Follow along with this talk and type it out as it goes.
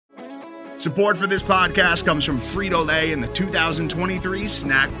Support for this podcast comes from Frito-Lay and the 2023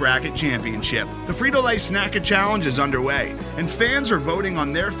 Snack Bracket Championship. The Frito-Lay Snack Challenge is underway, and fans are voting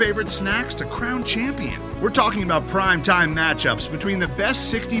on their favorite snacks to crown champion. We're talking about prime-time matchups between the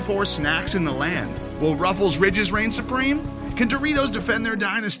best 64 snacks in the land. Will Ruffles Ridges reign supreme? Can Doritos defend their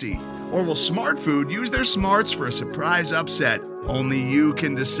dynasty? Or will Smart Food use their smarts for a surprise upset? Only you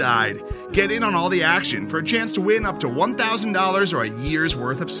can decide. Get in on all the action for a chance to win up to $1,000 or a year's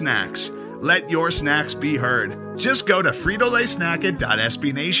worth of snacks. Let your snacks be heard. Just go to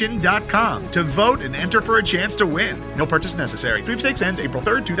fritolaysnacket.sbnation.com to vote and enter for a chance to win. No purchase necessary. Sweepstakes ends April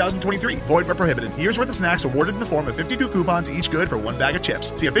 3rd, 2023. Void where prohibited. Year's worth of snacks awarded in the form of 52 coupons, each good for one bag of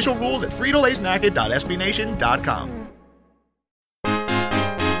chips. See official rules at fritolaysnacket.sbnation.com.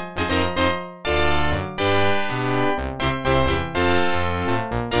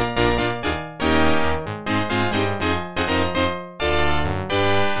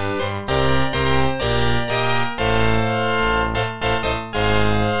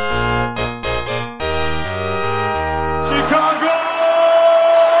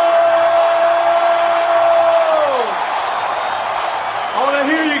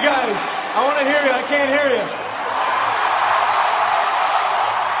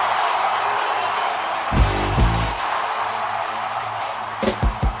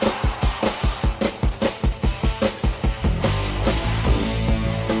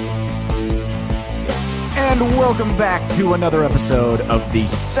 Welcome back to another episode of the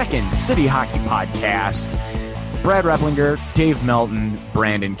Second City Hockey Podcast. Brad Replinger, Dave Melton,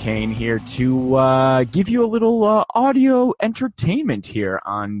 Brandon Kane here to give you a little audio entertainment here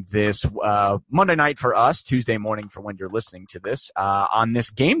on this Monday night for us, Tuesday morning for when you're listening to this, on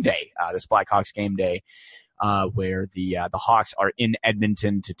this game day, this Blackhawks game day, where the Hawks are in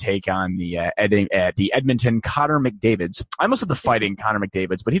Edmonton to take on the Edmonton Connor McDavids. I almost said the fighting Connor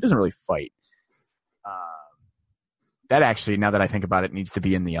McDavids, but he doesn't really fight. That actually, now that I think about it, needs to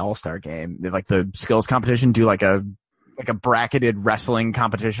be in the All-Star game. Like the skills competition, do like a bracketed wrestling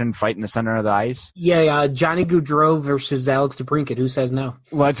competition, fight in the center of the ice. Yeah, Johnny Gaudreau versus Alex DeBrincat. Who says no?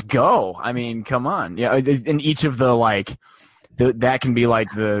 Let's go. I mean, come on. Yeah, in each of the that can be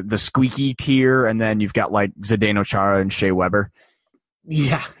like the squeaky tier, and then you've got like Zdeno Chara and Shea Weber.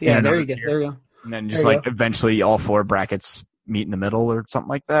 Yeah. There you go. And then just eventually all four brackets meet in the middle or something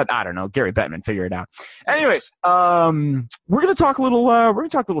like that. I don't know. Gary Bettman, figure it out. Anyways, we're gonna talk a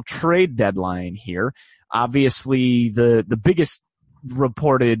little trade deadline here. Obviously, the biggest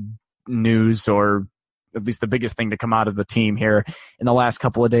reported news, or at least the biggest thing to come out of the team here in the last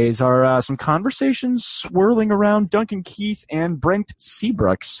couple of days, are some conversations swirling around Duncan Keith and Brent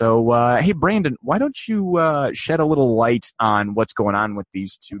Seabrook. So, hey, Brandon, why don't you shed a little light on what's going on with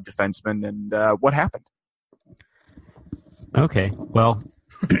these two defensemen and what happened? Okay, well,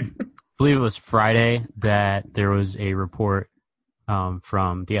 I believe it was Friday that there was a report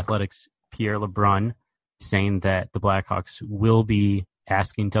from The Athletic's Pierre LeBrun saying that the Blackhawks will be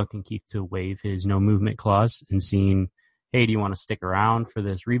asking Duncan Keith to waive his no-movement clause and seeing, hey, do you want to stick around for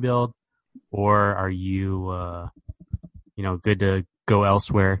this rebuild, or are you, good to go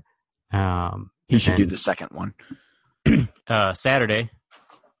elsewhere? He should do the second one. Saturday,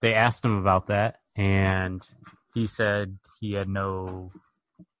 they asked him about that, and he said he had never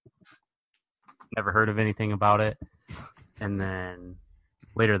heard of anything about it. And then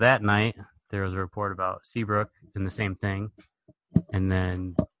later that night, there was a report about Seabrook and the same thing. And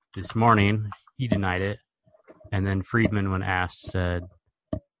then this morning, he denied it. And then Friedman, when asked, said,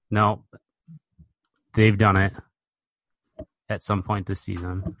 no, they've done it at some point this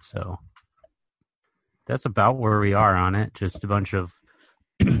season. So that's about where we are on it. Just a bunch of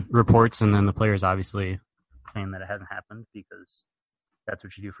reports, and then the players obviously saying that it hasn't happened because that's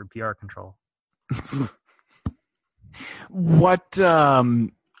what you do for PR control. What, I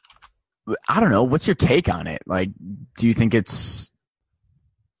don't know, what's your take on it? Like, do you think it's,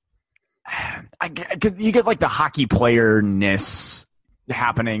 cause you get like the hockey player-ness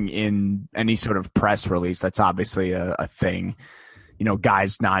happening in any sort of press release. That's obviously a thing. You know,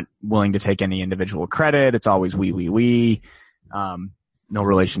 guys not willing to take any individual credit. It's always we. No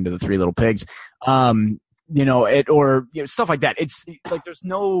relation to the Three Little Pigs. Stuff like that. It's like there's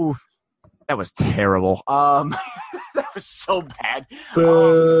no. That was terrible. That was so bad.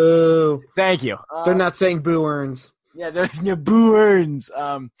 Boo. Thank you. They're not saying boo earns. Yeah, they're boo earns.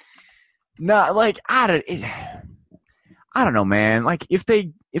 I don't know, man. Like if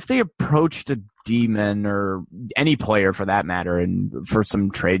they approached a demon or any player for that matter, and for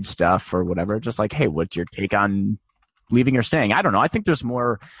some trade stuff or whatever, just like, hey, what's your take on leaving or staying? I don't know. I think there's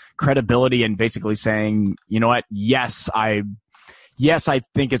more credibility in basically saying, you know what? Yes, yes, I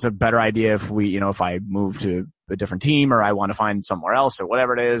think it's a better idea if I move to a different team or I want to find somewhere else or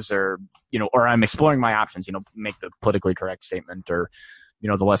whatever it is, or I'm exploring my options, make the politically correct statement or,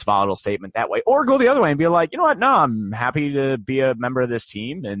 the less volatile statement that way, or go the other way and be like, you know what? No, I'm happy to be a member of this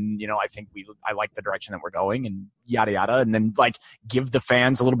team. And, I think I like the direction that we're going and yada, yada. And then give the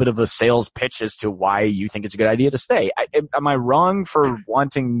fans a little bit of a sales pitch as to why you think it's a good idea to stay. Am I wrong for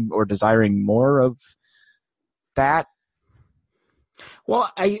wanting or desiring more of that?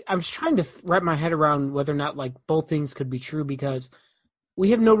 Well, I was trying to wrap my head around whether or not both things could be true, because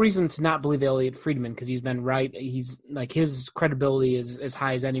we have no reason to not believe Elliot Friedman, because he's been right. He's his credibility is as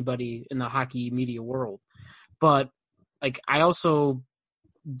high as anybody in the hockey media world. But I also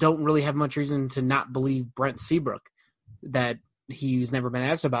don't really have much reason to not believe Brent Seabrook that he's never been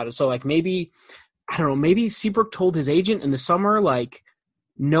asked about it. So maybe, I don't know, maybe Seabrook told his agent in the summer,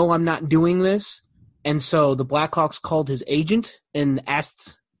 no, I'm not doing this. And so the Blackhawks called his agent and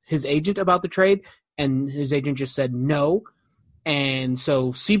asked his agent about the trade, and his agent just said no. And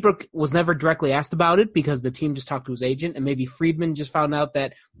so Seabrook was never directly asked about it because the team just talked to his agent, and maybe Friedman just found out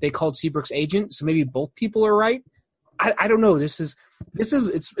that they called Seabrook's agent. So maybe both people are right. I don't know. It's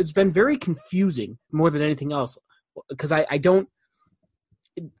been very confusing more than anything else, because I don't.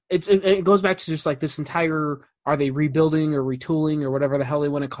 It goes back to just this entire, are they rebuilding or retooling or whatever the hell they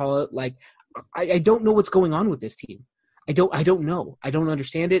want to call it? I don't know what's going on with this team. I don't know. I don't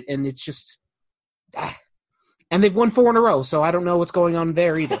understand it, and it's just. And they've won 4 in a row, so I don't know what's going on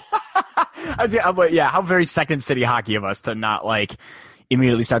there either. But yeah, how very Second City hockey of us to not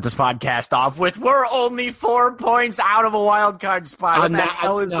immediately start this podcast off with, we're only 4 points out of a wild card spot. What the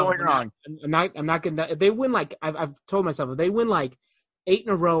hell is going wrong? I'm not going to. If they win I've told myself, if they win 8 in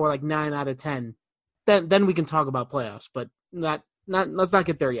a row or 9 out of 10, then we can talk about playoffs. But let's not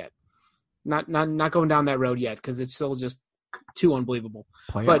get there yet. Not going down that road yet, because it's still just too unbelievable.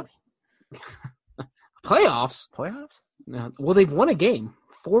 Playoffs? But Playoffs? Well, they've won a game.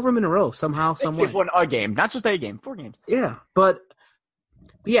 4 of them in a row, somehow, some way. They've won a game, not just a game. 4 games. Yeah, but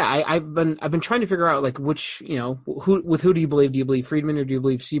yeah, I've been trying to figure out which, who do you believe? Do you believe Friedman or do you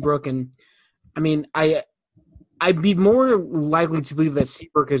believe Seabrook? And I mean, I'd be more likely to believe that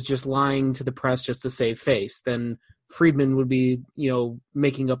Seabrook is just lying to the press just to save face than Friedman would be,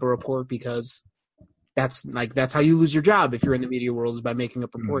 making up a report, because that's how you lose your job if you're in the media world, is by making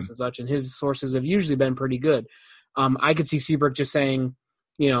up reports and such. And his sources have usually been pretty good. I could see Seabrook just saying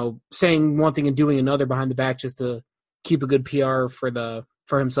one thing and doing another behind the back just to keep a good PR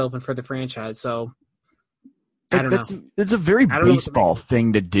for himself and for the franchise. So I don't know. It's a very baseball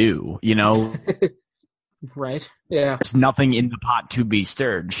thing to do, Right. Yeah. There's nothing in the pot to be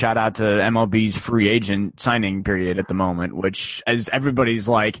stirred. Shout out to MLB's free agent signing period at the moment, which, as everybody's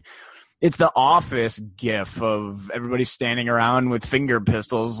it's the Office gif of everybody standing around with finger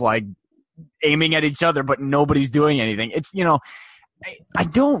pistols, aiming at each other, but nobody's doing anything. It's,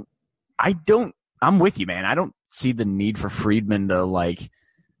 I'm with you, man. I don't see the need for Friedman to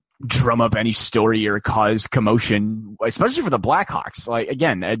drum up any story or cause commotion, especially for the Blackhawks.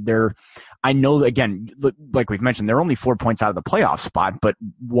 I know, again, like we've mentioned, they're only 4 points out of the playoff spot, but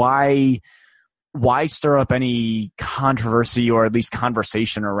why stir up any controversy or at least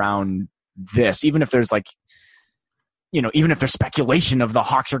conversation around this, even if there's even if there's speculation of the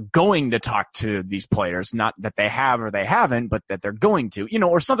Hawks are going to talk to these players, not that they have or they haven't, but that they're going to,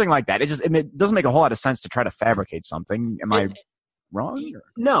 or something like that. It doesn't make a whole lot of sense to try to fabricate something. Am I wrong? Or?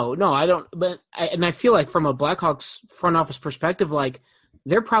 No, I don't. But I feel from a Blackhawks front office perspective,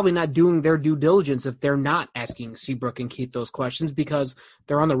 they're probably not doing their due diligence if they're not asking Seabrook and Keith those questions, because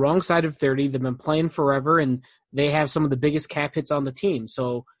they're on the wrong side of 30. They've been playing forever, and they have some of the biggest cap hits on the team.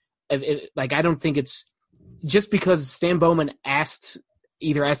 So, I don't think it's just because Stan Bowman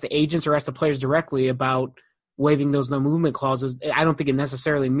either asked the agents or asked the players directly about waiving those no movement clauses. I don't think it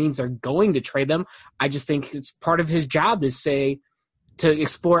necessarily means they're going to trade them. I just think it's part of his job to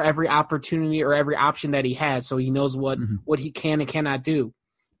explore every opportunity or every option that he has, so he knows what he can and cannot do.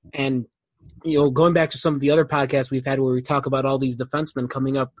 And, going back to some of the other podcasts we've had where we talk about all these defensemen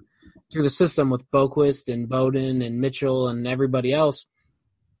coming up through the system with Boquist and Bowden and Mitchell and everybody else,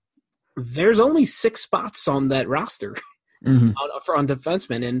 there's only 6 spots on that roster on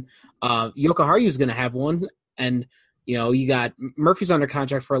defensemen. And Jokiharju is going to have one. And, you got Murphy's under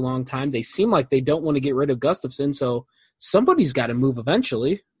contract for a long time. They seem like they don't want to get rid of Gustafsson, so somebody's got to move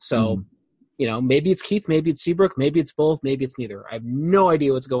eventually. So, maybe it's Keith, maybe it's Seabrook, maybe it's both, maybe it's neither. I have no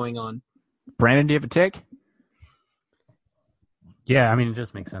idea what's going on. Brandon, do you have a take? Yeah, I mean, it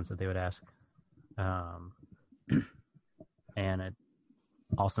just makes sense that they would ask. And it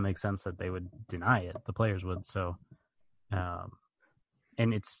also makes sense that they would deny it. The players would. So,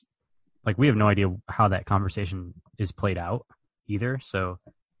 and it's like we have no idea how that conversation is played out either. So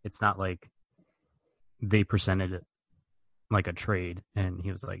it's not like they presented it like a trade, and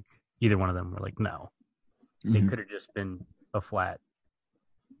he was like, either one of them were like, no. It could have just been a flat,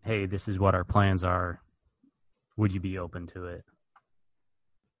 hey, this is what our plans are. Would you be open to it?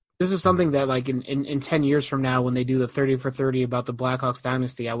 This is something that, like, in 10 years from now, when they do the 30 for 30 about the Blackhawks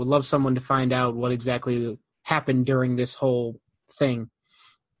dynasty, I would love someone to find out what exactly happened during this whole thing.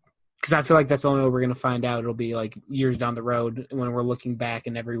 Because I feel like that's the only way we're going to find out. It'll be, like, years down the road when we're looking back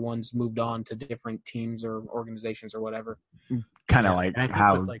and everyone's moved on to different teams or organizations or whatever. Kind of like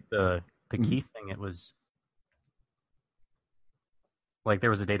how... With, like, the Keith thing, it was... Like,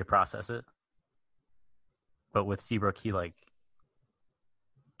 there was a day to process it. But with Seabrook, he, like,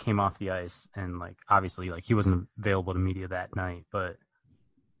 came off the ice and, like, obviously, like, he wasn't available to media that night. But,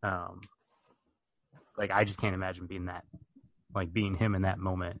 like, I just can't imagine being that, like, being him in that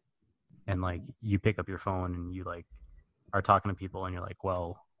moment. And, like, you pick up your phone and you, like, are talking to people and you're like,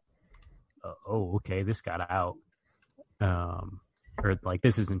 well, okay, this got out. Or, like,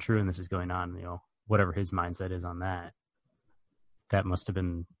 this isn't true and this is going on, you know, whatever his mindset is on that. That must have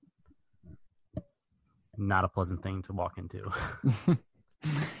been not a pleasant thing to walk into.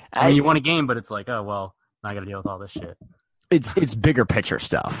 I mean, you won a game, but it's like, oh, well, now I got to deal with all this shit. It's bigger picture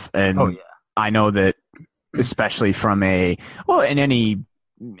stuff. And oh, yeah. I know that especially from in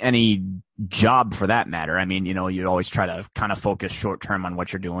any job for that matter. I mean, you know, you always try to kind of focus short term on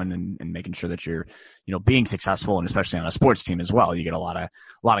what you're doing and making sure that you're, you know, being successful, and especially on a sports team as well. You get a lot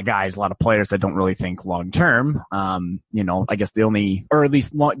of guys, a lot of players that don't really think long term. You know, I guess they don't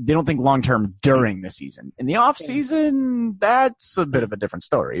think long term during the season. In the off season, that's a bit of a different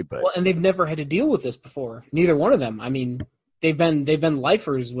story. But and they've never had to deal with this before. Neither one of them. I mean, they've been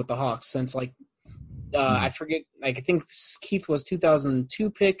lifers with the Hawks since like. I forget. Like, I think Keith was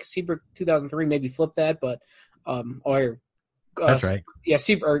 2002 pick, Seabrook 2003, maybe flip that, but that's right. Yeah,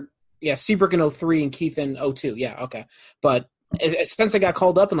 Seabrook in 03 and Keith in 02. Yeah, okay. But since they got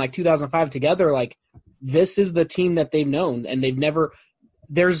called up in like 2005 together, like this is the team that they've known, and they've never.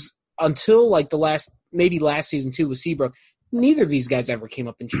 There's until like last season too with Seabrook, neither of these guys ever came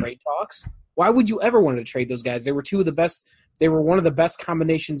up in trade talks. Why would you ever want to trade those guys? They were two of the best. They were one of the best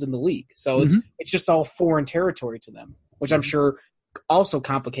combinations in the league. So it's just all foreign territory to them, which I'm sure also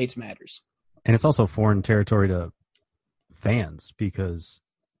complicates matters. And it's also foreign territory to fans because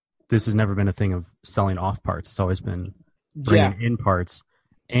this has never been a thing of selling off parts. It's always been bringing in parts.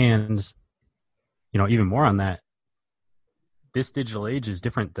 And, you know, even more on that, this digital age is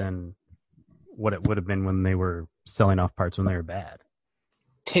different than what it would have been when they were selling off parts when they were bad.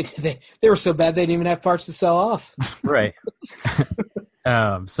 They were so bad they didn't even have parts to sell off. Right.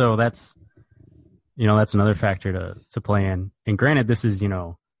 So that's another factor to play in. And granted, this is, you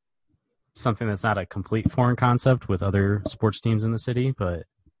know, something that's not a complete foreign concept with other sports teams in the city, but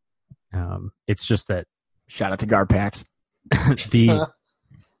it's just that. Shout out to Garpax.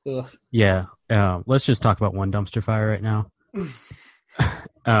 Let's just talk about one dumpster fire right now.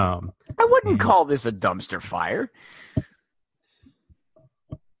 I wouldn't call this a dumpster fire.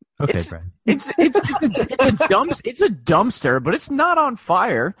 Okay, Brad. It's a dumpster, but it's not on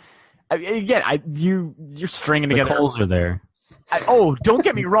fire. You're stringing together. The coals are there. Don't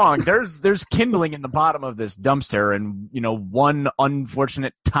get me wrong. There's kindling in the bottom of this dumpster, and you know, one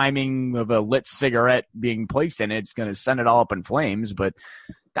unfortunate timing of a lit cigarette being placed in it's going to send it all up in flames. But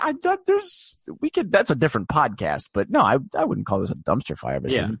that's a different podcast. But no, I wouldn't call this a dumpster fire. But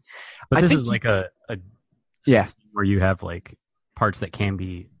yeah, but this is like a where you have like parts that can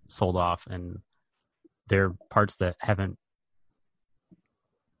be sold off, and they're parts that haven't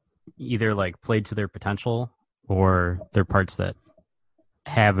either like played to their potential, or they're parts that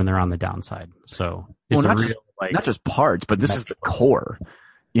have and they're on the downside. So it's not just parts, but this is the core.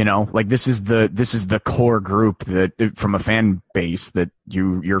 You know, like this is the core group that from a fan base that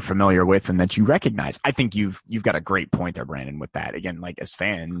you're familiar with and that you recognize. I think you've got a great point there, Brandon, with that. Again, like as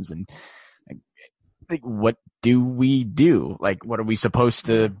fans and. Like, what do we do? Like, what are we supposed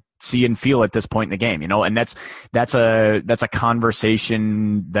to see and feel at this point in the game? You know, and that's a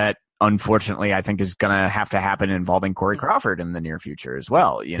conversation that unfortunately I think is going to have to happen involving Corey Crawford in the near future as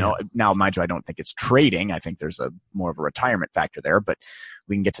well. You know, Now, mind you, I don't think it's trading. I think there's more of a retirement factor there, but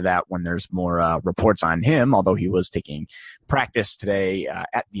we can get to that when there's more reports on him. Although he was taking practice today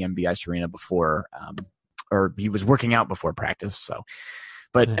at the MBS Arena before, or he was working out before practice. So,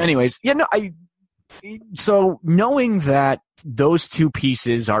 but anyways, So knowing that those two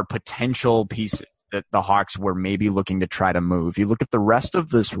pieces are potential pieces that the Hawks were maybe looking to try to move, you look at the rest of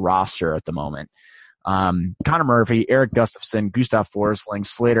this roster at the moment. Connor Murphy, Eric Gustafson, Gustav Forsling,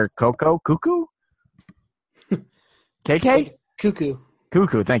 Slater, Cuckoo? KK?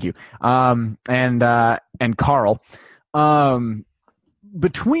 Cuckoo, thank you. And Carl.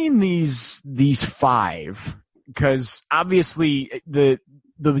 Between these five, because obviously the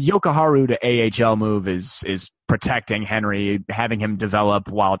Yokoharu to AHL move is protecting Henry, having him develop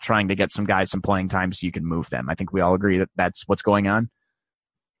while trying to get some guys some playing time so you can move them. I think we all agree that that's what's going on.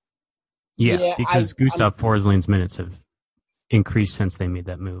 Yeah, because Gustav Forsling's minutes have increased since they made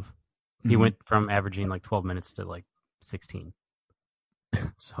that move. Mm-hmm. He went from averaging like 12 minutes to like 16.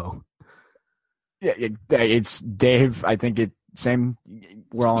 So, yeah, it's Dave. I think it same.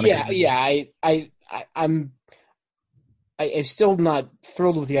 We're all I'm still not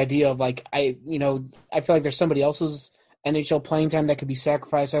thrilled with the idea of like I feel like there's somebody else's NHL playing time that could be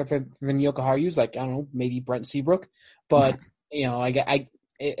sacrificed other than Yokoharu's. Like I don't know, maybe Brent Seabrook, but I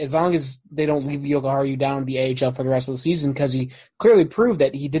as long as they don't leave Yokoharu down in the AHL for the rest of the season, because he clearly proved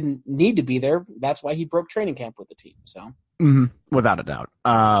that he didn't need to be there. That's why he broke training camp with the team. So, without a doubt.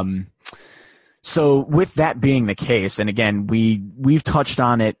 So with that being the case, and again, we've touched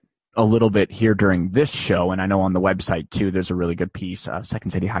on it a little bit here during this show, and I know on the website too, there's a really good piece,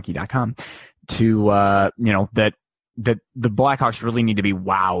 secondcityhockey.com, that the Blackhawks really need to be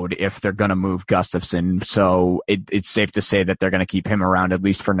wowed if they're going to move Gustafson. So it's safe to say that they're going to keep him around at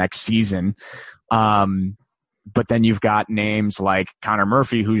least for next season. But then you've got names like Connor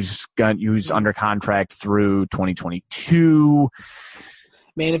Murphy, who's under contract through 2022.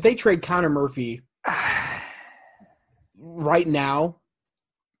 Man, if they trade Connor Murphy right now,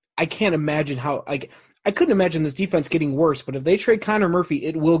 I can't imagine how. Like, I couldn't imagine this defense getting worse. But if they trade Connor Murphy,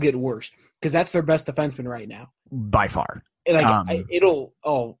 it will get worse because that's their best defenseman right now, by far. Like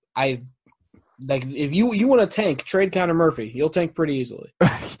if you want to tank, trade Connor Murphy. You'll tank pretty easily.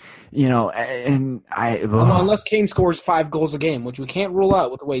 Unless Kane scores 5 goals a game, which we can't rule out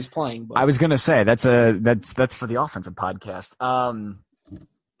with the way he's playing. But. I was gonna say that's for the offensive podcast.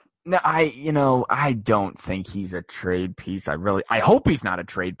 No, I don't think he's a trade piece. I hope he's not a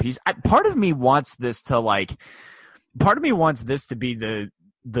trade piece. Part of me wants this to be the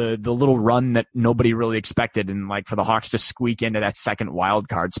little run that nobody really expected, and like for the Hawks to squeak into that second wild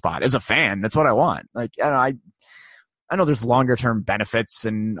card spot. As a fan, that's what I want. Like, I know there's longer term benefits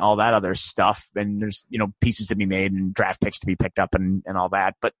and all that other stuff, and there's pieces to be made and draft picks to be picked up and all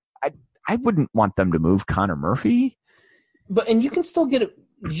that. But I wouldn't want them to move Connor Murphy. And you can still get it.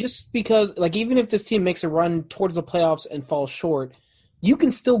 Just because, like, even if this team makes a run towards the playoffs and falls short, you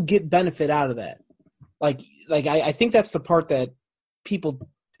can still get benefit out of that. I think that's the part that people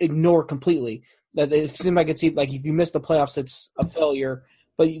ignore completely. That it seems like if you miss the playoffs, it's a failure.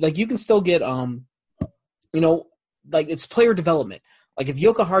 But like, you can still get, it's player development. Like if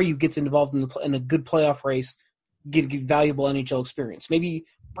Yokoharu gets involved in a good playoff race, get valuable NHL experience. Maybe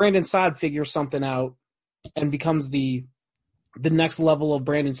Brandon Saad figures something out and becomes the next level of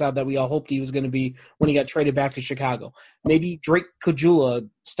Brandon Saad that we all hoped he was going to be when he got traded back to Chicago. Maybe Drake Caggiula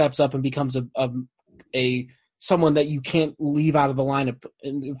steps up and becomes a someone that you can't leave out of the lineup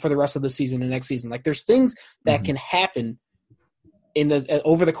for the rest of the season and next season. Like there's things that can happen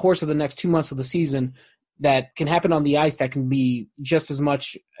over the course of the next 2 months of the season that can happen on the ice that can be just as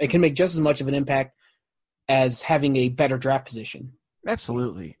much. It can make just as much of an impact as having a better draft position.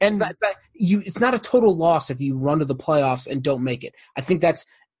 Absolutely. And it's not a total loss if you run to the playoffs and don't make it. I think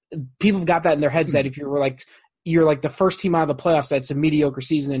people have got that in their heads that if you're like the first team out of the playoffs, that's a mediocre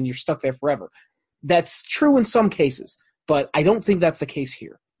season and you're stuck there forever. That's true in some cases, but I don't think that's the case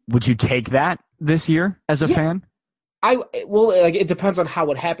here. Would you take that this year as a fan? It depends on how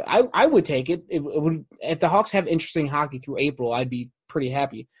it happened. I would take it. It would, if the Hawks have interesting hockey through April, I'd be pretty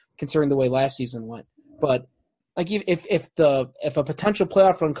happy considering the way last season went. But like if a potential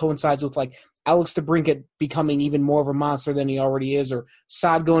playoff run coincides with like Alex DeBrincat becoming even more of a monster than he already is, or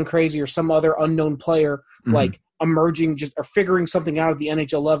Saad going crazy, or some other unknown player like emerging or figuring something out at the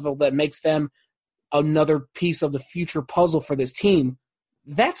NHL level that makes them another piece of the future puzzle for this team,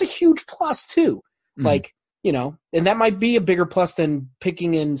 that's a huge plus too. Like, and that might be a bigger plus than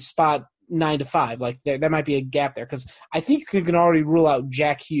picking in spot 9 to 5. Like there might be a gap there because I think you can already rule out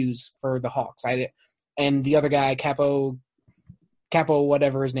Jack Hughes for the Hawks. And the other guy, Capo,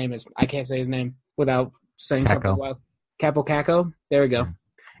 whatever his name is. I can't say his name without saying something wild. Capo. There we go.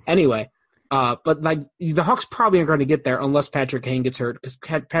 Anyway, but like the Hawks probably aren't going to get there unless Patrick Kane gets hurt because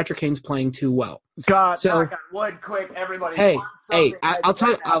Patrick Kane's playing too well. God, knock on wood, quick, everybody. I'll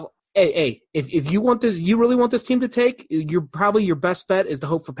tell you. If you want this, you really want this team to take. Your best bet is to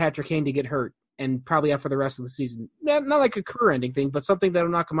hope for Patrick Kane to get hurt and probably out for the rest of the season. Not like a career-ending thing, but something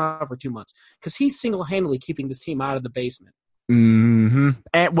that'll knock him out for 2 months. Because he's single-handedly keeping this team out of the basement. Mm-hmm.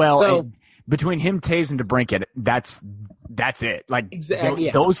 And between him, Taves, and DeBrincat, that's it. Like,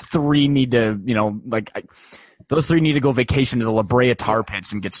 exactly, those three need to, those three need to go vacation to the La Brea Tar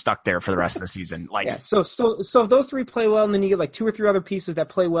Pits and get stuck there for the rest of the season. So if those three play well, and then you get like 2 or 3 other pieces that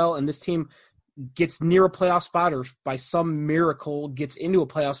play well, and this team gets near a playoff spot or by some miracle gets into a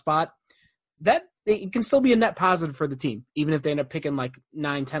playoff spot, that it can still be a net positive for the team, even if they end up picking like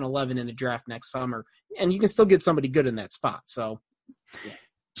 9, 10, 11 in the draft next summer. And you can still get somebody good in that spot. So, yeah.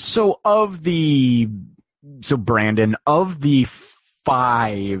 So Brandon, of the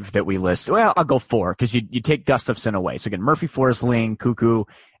 5 that we list, well, I'll go 4 because you take Gustafsson away. So again, Murphy, Forsling, Cuckoo,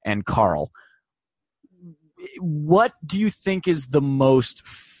 and Carl. What do you think is the most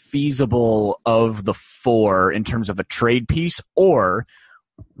feasible of the 4 in terms of a trade piece, or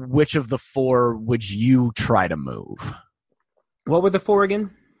which of the 4 would you try to move? What were the 4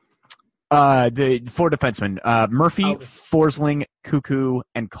 again? The 4 defensemen: Murphy, Forsling, Cuckoo,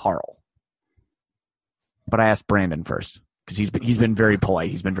 and Carl. But I asked Brandon first because he's been very polite.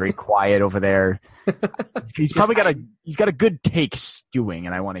 He's been very quiet over there. He's probably got a good take stewing,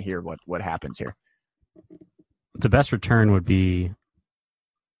 and I want to hear what happens here. The best return would be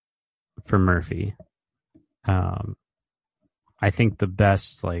for Murphy. I think the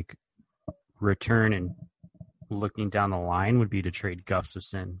best return and looking down the line would be to trade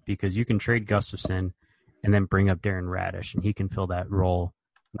Gustafsson, because you can trade Gustafsson and then bring up Darren Radish, and he can fill that role.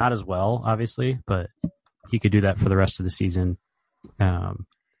 Not as well, obviously, but he could do that for the rest of the season. And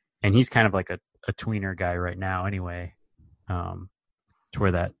he's kind of like a tweener guy right now anyway, to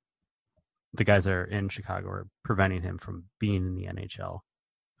where that the guys that are in Chicago are preventing him from being in the NHL.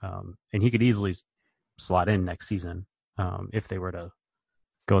 And he could easily slot in next season if they were to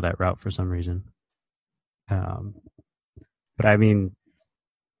go that route for some reason. But I mean,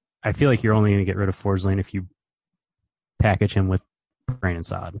 I feel like you're only going to get rid of Forsling if you package him with Brandon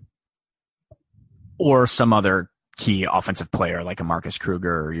Saad. Or some other key offensive player like a Marcus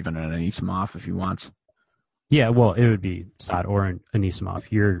Kruger or even an Anisimov if he wants. Yeah, well, it would be Saad or an Anisimov.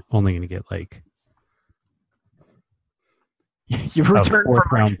 You're only going to get you return a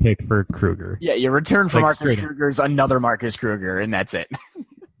 4th round pick for Kruger. Yeah, you return for Marcus Kruger's another Marcus Kruger, and that's it.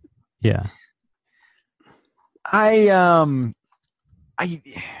 Yeah.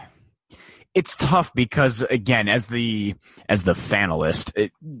 It's tough because, again, as the fanalist,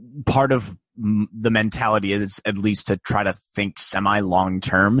 part of the mentality is at least to try to think semi-long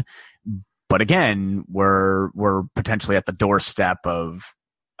term. But again, we're potentially at the doorstep of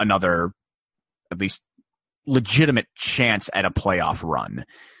another, at least legitimate chance at a playoff run.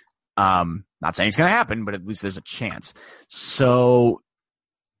 Not saying it's going to happen, but at least there's a chance. So,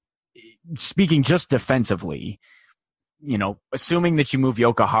 speaking just defensively, assuming that you move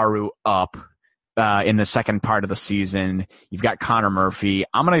Yokoharu up in the second part of the season, you've got Connor Murphy.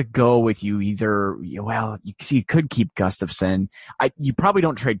 I'm going to go with you either. Well, you could keep Gustafsson. You probably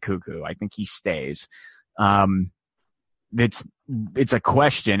don't trade Cuckoo. I think he stays. It's a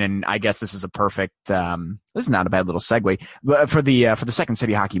question, and I guess this is a perfect. This is not a bad little segue. But for the Second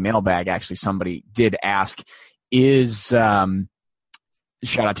City Hockey Mailbag, actually, somebody did ask: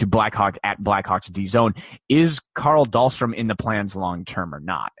 shout out to Blackhawk at Blackhawks D Zone. Is Carl Dahlstrom in the plans long term or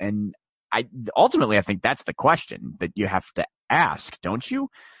not? And I think that's the question that you have to ask, don't you?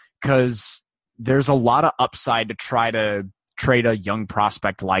 Because there's a lot of upside to try to trade a young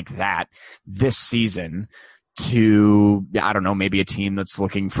prospect like that this season to, I don't know, maybe a team that's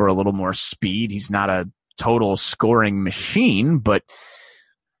looking for a little more speed. He's not a total scoring machine, but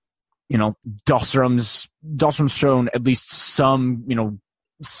Dahlstrom's shown at least some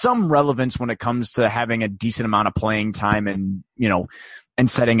relevance when it comes to having a decent amount of playing time and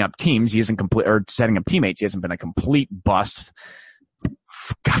setting up teams. He isn't setting up teammates. He hasn't been a complete bust.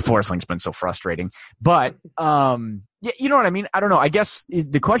 God, Forsling's been so frustrating. But yeah, you know what I mean? I don't know. I guess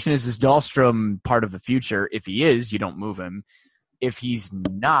the question is Dahlstrom part of the future? If he is, you don't move him. If he's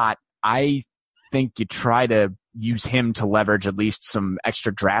not, I think you try to use him to leverage at least some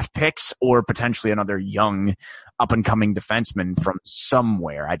extra draft picks or potentially another young up-and-coming defenseman from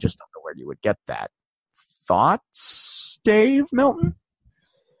somewhere. I just don't know where you would get that. Thoughts, Dave Milton?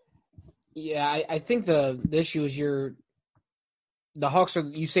 Yeah, I think the issue is the Hawks are,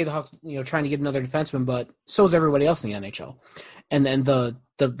 you say the Hawks, trying to get another defenseman, but so is everybody else in the NHL. And then the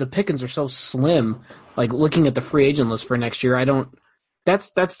pickings are so slim. Like looking at the free agent list for next year,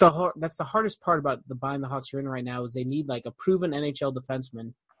 that's the hardest part about the bind the Hawks are in right now is they need like a proven NHL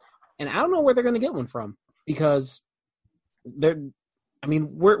defenseman. And I don't know where they're going to get one from because where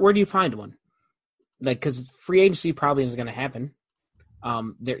do you find one? because free agency probably isn't going to happen.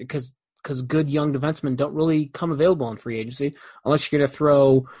 Because good young defensemen don't really come available in free agency unless you're going to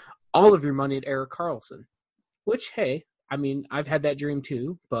throw all of your money at Erik Karlsson. Which, hey, I mean, I've had that dream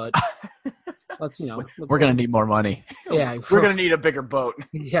too, but we're going to need more money. Yeah, we're going to need a bigger boat.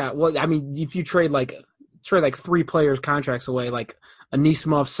 Yeah, well, I mean, if you trade like 3 players' contracts away, like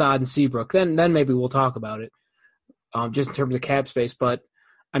Anisimov, Saad, and Seabrook, then maybe we'll talk about it. Just in terms of cap space, but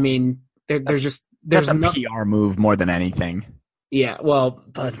I mean, there's a PR move more than anything. Yeah, well,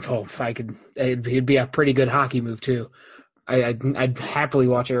 but if I could, it'd be a pretty good hockey move too. I'd happily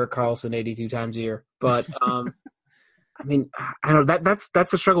watch Erik Karlsson 82 times a year, but I mean, I don't know, that's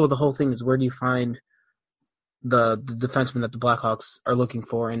the struggle with the whole thing is where do you find the defenseman that the Blackhawks are looking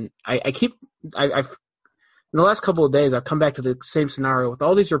for, and I've in the last couple of days I've come back to the same scenario with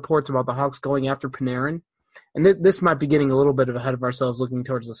all these reports about the Hawks going after Panarin, and this might be getting a little bit ahead of ourselves looking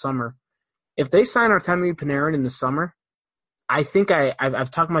towards the summer. If they sign Artemi Panarin in the summer, I think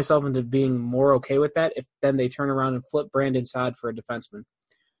I've talked myself into being more okay with that if then they turn around and flip Brandon Saad for a defenseman.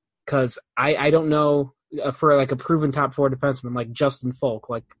 Because I don't know, for like a proven top 4 defenseman like Justin Falk,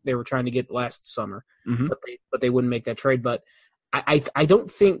 like they were trying to get last summer, but they wouldn't make that trade. But I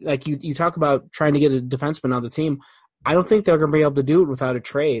don't think, like you talk about trying to get a defenseman on the team, I don't think they're going to be able to do it without a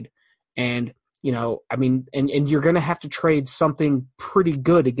trade. And, I mean, and you're going to have to trade something pretty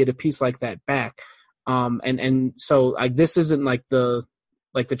good to get a piece like that back. And so like this isn't like the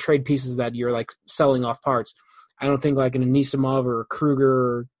trade pieces that you're like selling off parts. I don't think like an Anisimov or a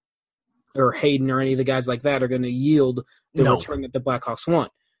Kruger or Hayden or any of the guys like that are going to yield the return that the Blackhawks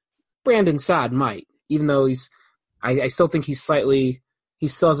want. Brandon Saad might, even though I still think he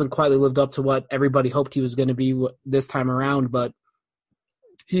still hasn't quite lived up to what everybody hoped he was going to be this time around, but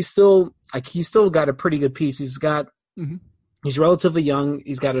he's still got a pretty good piece. He's relatively young.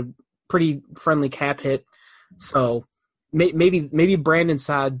 He's got a pretty friendly cap hit. So maybe Brandon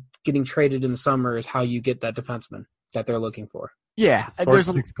Saad getting traded in the summer is how you get that defenseman that they're looking for. Yeah.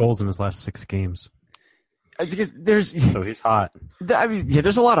 There's 6 goals in his last 6 games. So he's hot. I mean, yeah,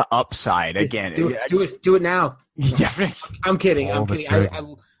 there's a lot of upside again. Do it now. Definitely. I'm kidding. I'm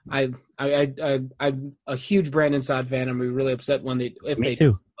a huge Brandon Saad fan. I'm really upset when they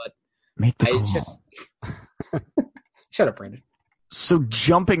too. But make the call. Shut up, Brandon. So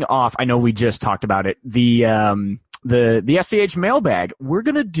jumping off, I know we just talked about it. The SCH mailbag. We're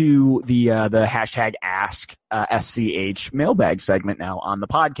gonna do the hashtag Ask SCH mailbag segment now on the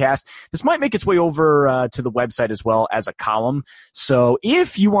podcast. This might make its way over to the website as well as a column. So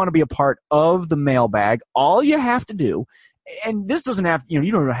if you want to be a part of the mailbag, all you have to do, and this doesn't have,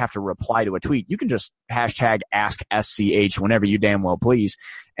 you don't have to reply to a tweet. You can just hashtag Ask SCH whenever you damn well please.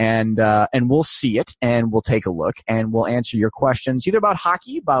 And we'll see it and we'll take a look and we'll answer your questions either about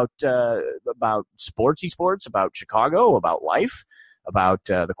hockey, about esports, about Chicago, about life, about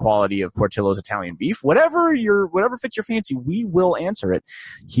the quality of Portillo's Italian beef, whatever fits your fancy. We will answer it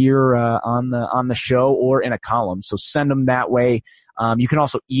here on the show or in a column. So send them that way. You can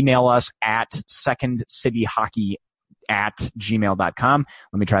also email us at secondcityhockey@gmail.com.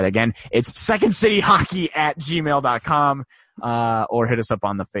 Let me try that again. It's secondcityhockey@gmail.com. Or hit us up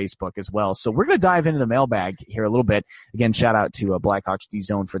on the Facebook as well. So we're going to dive into the mailbag here a little bit. Again, shout out to Blackhawks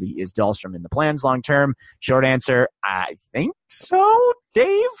D-Zone for the Is Dahlstrom in the plans long term? Short answer, I think so.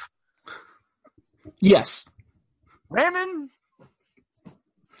 Dave? Yes. Raymond?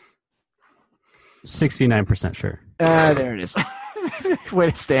 69% sure. There it is.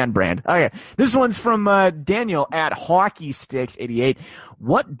 Way to stay on brand. Okay, this one's from Daniel at HockeySticks88.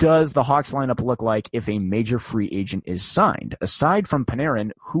 What does the Hawks lineup look like if a major free agent is signed? Aside from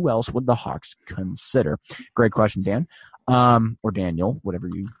Panarin, who else would the Hawks consider? Great question, Dan. Or Daniel, whatever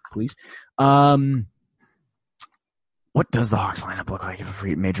you please. What does the Hawks lineup look like if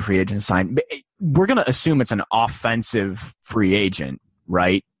a major free agent is signed? We're going to assume it's an offensive free agent,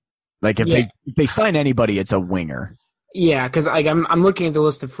 right? Like if they sign anybody, it's a winger. Yeah, because I'm looking at the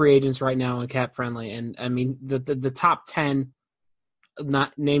list of free agents right now on Cap Friendly, and I mean the top 10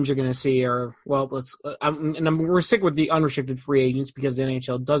 names you're going to see are we're sick with the unrestricted free agents because the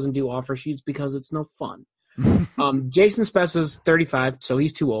NHL doesn't do offer sheets because it's no fun. Jason Spezza's 35, so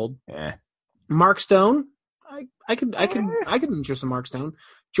he's too old. Yeah. Mark Stone, I could interest in Mark Stone.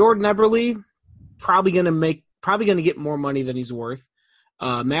 Jordan Eberle, probably going to get more money than he's worth.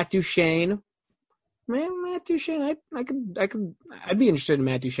 Matt Duchene. Man, Matt Duchene, I'd be interested in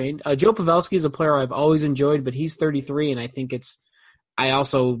Matt Duchene. Joe Pavelski is a player I've always enjoyed, but he's 33, and I think I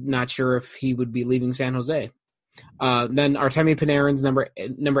also not sure if he would be leaving San Jose. Then Artemi Panarin's number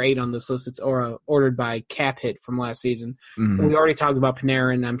 8 on this list. It's ordered by Cap Hit from last season. Mm-hmm. We already talked about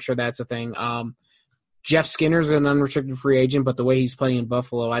Panarin. I'm sure that's a thing. Jeff Skinner's an unrestricted free agent, but the way he's playing in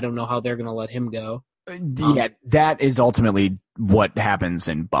Buffalo, I don't know how they're going to let him go. Yeah, that is ultimately what happens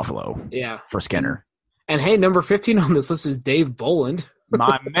in Buffalo. Yeah, for Skinner. And hey, number 15 on this list is Dave Boland.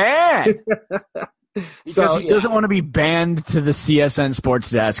 My man. Because he doesn't want to be banned to the CSN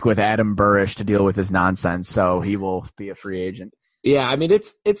sports desk with Adam Burrish to deal with his nonsense, so he will be a free agent. Yeah, I mean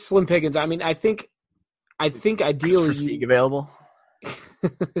it's slim pickings. I mean, I think ideally Versteeg available.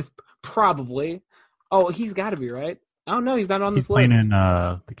 Probably. Oh, he's got to be, right? Oh no, he's not on this list. He's playing in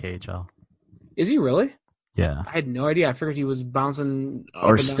the KHL. Is he really? Yeah. I had no idea. I figured he was bouncing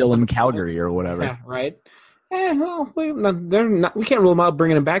or still in Calgary or whatever. Yeah, right. Well, they're not. We can't rule him out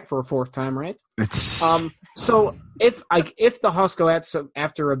bringing him back for a fourth time, right? So if the Hawks go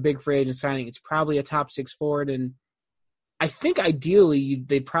after a big free agent signing, it's probably a top 6 forward, and I think ideally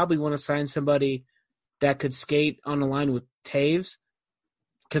they probably want to sign somebody that could skate on the line with Taves,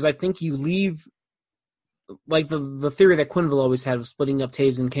 because I think you leave like the theory that Quenneville always had of splitting up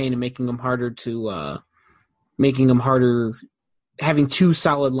Taves and Kane and making them harder, having 2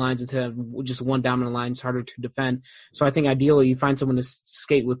 solid lines instead of just one dominant line is harder to defend. So I think ideally you find someone to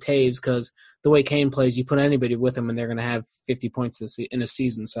skate with Taves, because the way Kane plays, you put anybody with him and they're going to have 50 points in a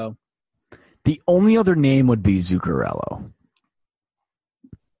season. So the only other name would be Zuccarello.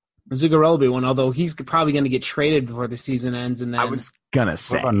 Zuccarello would be one, although he's probably going to get traded before the season ends. And then I was going to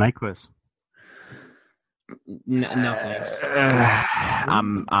say. What about Nyquist? No thanks.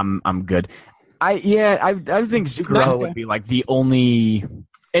 I'm good. I think Zuccarello would be like the only,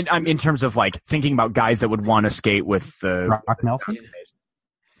 and I'm in terms of like thinking about guys that would want to skate with the Brock Nelson.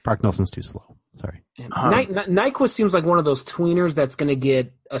 Brock Nelson's too slow. Sorry. Nyquist seems like one of those tweeners that's going to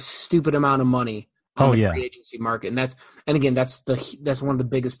get a stupid amount of money on the free agency market, and that's one of the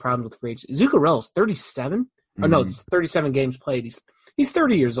biggest problems with free agency. Zuccarello's 37. Oh no, it's 37 games played. He's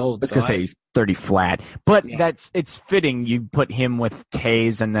 30 years old. I was going to say he's 30 flat, but it's fitting. You put him with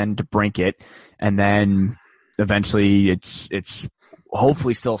Taves and then DeBrincat, and then eventually it's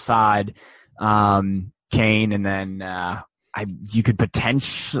hopefully still Saad, Kane, and then you could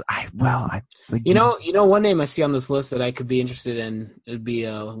potentially one name I see on this list that I could be interested in would be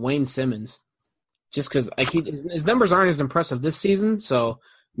Wayne Simmons, just because his numbers aren't as impressive this season, so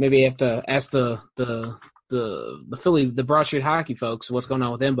maybe I have to ask the Philly, the Broad Street Hockey folks, what's going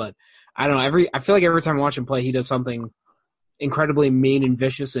on with him, but I don't know. I feel like every time I watch him play, he does something incredibly mean and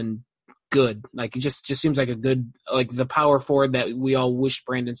vicious and good. Like, it just seems like a good, like the power forward that we all wish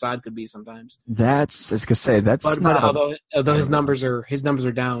Brandon Saad could be sometimes. I was gonna say although his numbers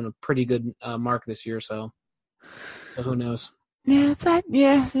are down a pretty good mark this year, so who knows? Not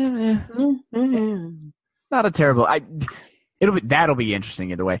a terrible. That'll be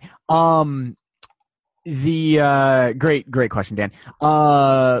interesting either way. The great question, Dan.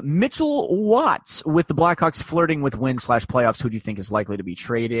 Mitchell Watts with the Blackhawks flirting with win/playoffs. Who do you think is likely to be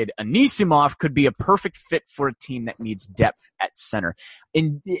traded? Anisimov could be a perfect fit for a team that needs depth at center.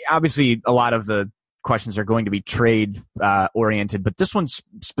 And obviously, a lot of the questions are going to be trade oriented, but this one's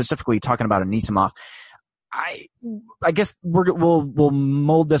specifically talking about Anisimov. I guess we'll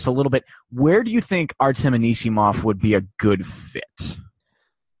mold this a little bit. Where do you think Artem Anisimov would be a good fit?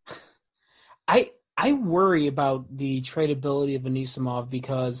 I worry about the tradability of Anisimov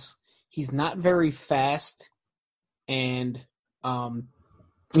because he's not very fast, and in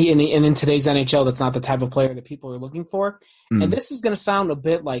today's NHL, that's not the type of player that people are looking for. Mm. And this is going to sound a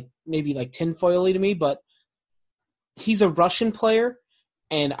bit like maybe like tinfoily to me, but he's a Russian player,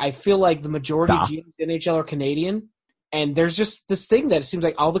 and I feel like the majority of GMs in NHL are Canadian. And there's just this thing that it seems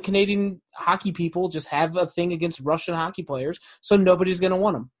like all the Canadian hockey people just have a thing against Russian hockey players, so nobody's going to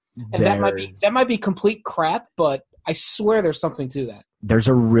want them. And that might be complete crap, but I swear there's something to that. There's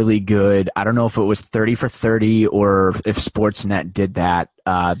a really good, I don't know if it was 30 for 30 or if Sportsnet did that.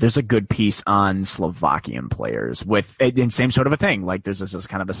 There's a good piece on Slovakian players and same sort of a thing. Like there's this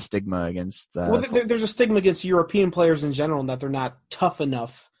kind of a stigma against. There's a stigma against European players in general, and that they're not tough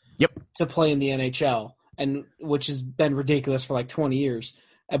enough to play in the NHL, and which has been ridiculous for like 20 years.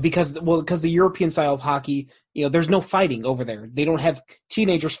 Because the European style of hockey, there's no fighting over there. They don't have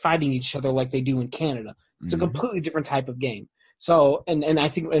teenagers fighting each other like they do in Canada. It's a completely different type of game. So, and I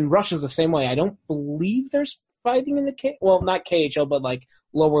think in Russia's the same way. I don't believe there's fighting in not KHL, but like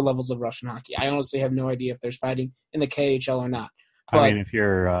lower levels of Russian hockey. I honestly have no idea if there's fighting in the KHL or not. But I mean, if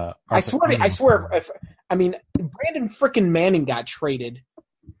you're, I swear, Brandon frickin' Manning got traded.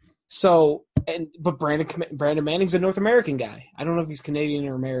 So, but Brandon Manning's a North American guy. I don't know if he's Canadian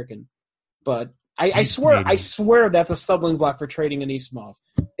or American, but I swear that's a stumbling block for trading Anisimov.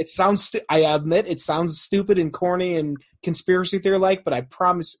 It sounds I admit it sounds stupid and corny and conspiracy theory like, but I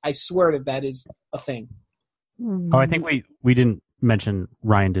swear that is a thing. Oh, I think we didn't mention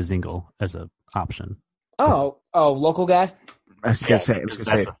Ryan DeZingle as an option. Oh, local guy? I was gonna say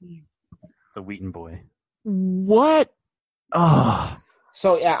the Wheaton boy. What? Oh.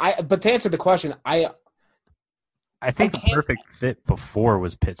 So yeah, but to answer the question, I think the perfect fit before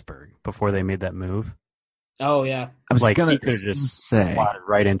was Pittsburgh, before they made that move. Oh yeah. I was he gonna could have just say slotted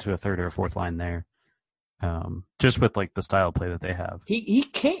right into a third or fourth line there. Just with like the style of play that they have. He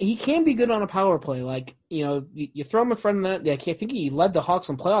can be good on a power play. Like, you throw him in front of that. Like, I think he led the Hawks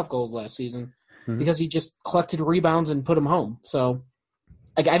in playoff goals last season because he just collected rebounds and put them home. So,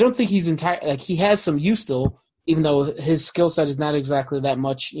 like, I don't think he's he has some use still, even though his skill set is not exactly that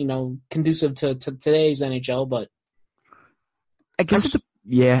much, conducive to today's NHL. But I guess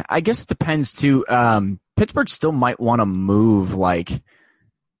it depends too. Pittsburgh still might want to move like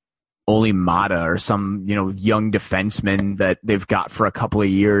Oli Mata or some, young defenseman that they've got for a couple of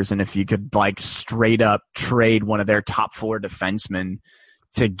years. And if you could like straight up trade one of their top 4 defensemen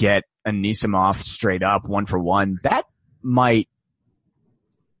to get Anisimov straight up 1-for-1, that might,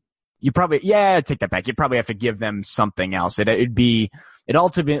 take that back. You'd probably have to give them something else. It'd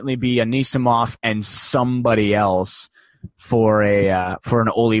ultimately be Anisimov and somebody else for an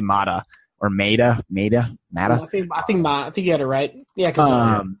Oli Mata. Or Mata. I think you had it right. Yeah,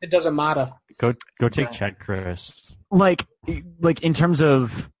 because it doesn't matter. Go take Chad Chris. Like in terms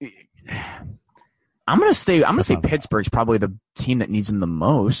of, I'm gonna say Pittsburgh's probably the team that needs him the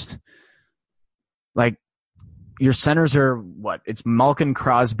most. Like, your centers are what? It's Malkin,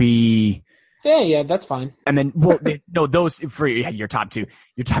 Crosby. Yeah, that's fine. And then those for your top two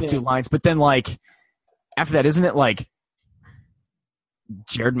lines. But then like after that, isn't it like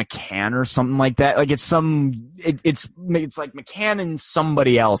Jared McCann or something like that? Like it's like McCann and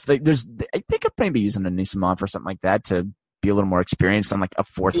somebody else. They could maybe use an Anisimov or something like that to be a little more experienced on like a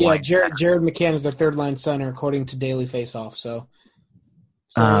fourth line. Yeah, Jared McCann is their third line center according to Daily Faceoff. So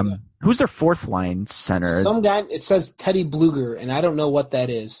who's their fourth line center? Some guy. It says Teddy Bluger, and I don't know what that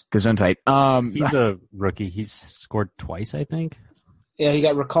is. Gesundheit. He's a rookie. He's scored twice, I think. Yeah, he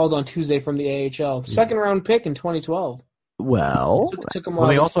got recalled on Tuesday from the AHL. Second round pick in 2012. Well, took him. Well,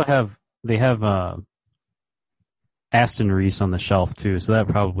 they also have Aston Reese on the shelf too, so that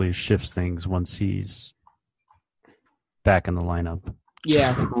probably shifts things once he's back in the lineup.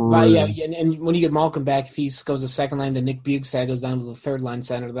 Yeah, and when you get Malcolm back, if he goes to second line, then Nick Bukestad goes down to the third line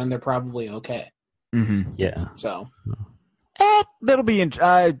center, then they're probably okay. Mm-hmm. Yeah. So that'll be. It's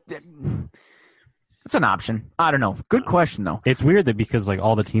an option. I don't know. Good question though. It's weird that because like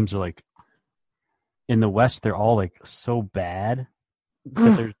all the teams are like. In the West, they're all like so bad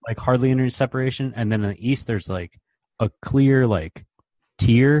that there's like hardly any separation, and then in the East, there's like a clear like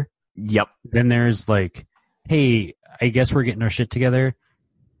tier. Yep. Then there's like, hey, I guess we're getting our shit together,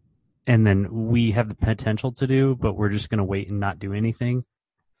 and then we have the potential to do, but we're just gonna wait and not do anything.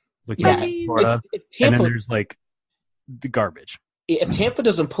 Florida, if Tampa, and then there's like the garbage. If Tampa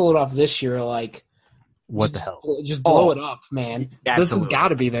doesn't pull it off this year, like. What the hell? Just blow it up, man. Absolutely. This has got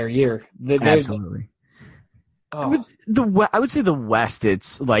to be their year. Absolutely. I would say the West.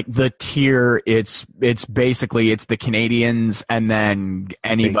 It's like the tier. It's basically the Canadians and then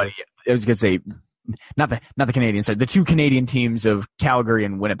anybody. I was gonna say not the Canadians. The 2 Canadian teams of Calgary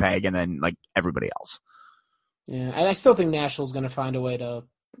and Winnipeg, and then like everybody else. Yeah, and I still think Nashville's going to find a way to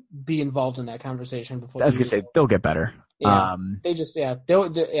be involved in that conversation before. I was gonna say they'll get better. Yeah, they just and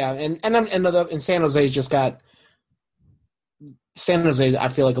San Jose's just got San Jose. I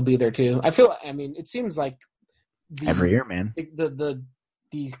feel like will be there too. It seems like every year, man. The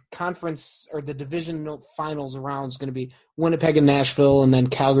conference or the division finals round is going to be Winnipeg and Nashville, and then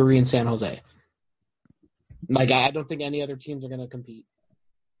Calgary and San Jose. Like I don't think any other teams are going to compete.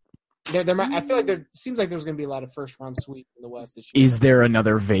 I feel like there seems like there's going to be a lot of first round sweep in the West this year. Is there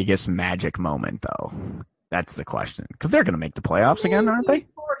another Vegas Magic moment though? That's the question. Because they're going to make the playoffs again, aren't they?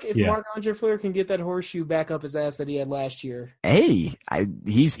 If Marc-Andre Fleury can get that horseshoe back up his ass that he had last year. Hey,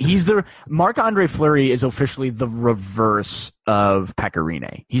 he's the Marc-Andre Fleury is officially the reverse of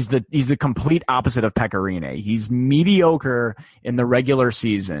Pecorine. He's the complete opposite of Pecorine. He's mediocre in the regular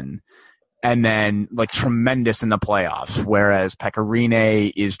season and then like tremendous in the playoffs, whereas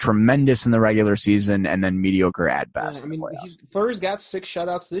Pecorine is tremendous in the regular season and then mediocre at best. Fleury's got 6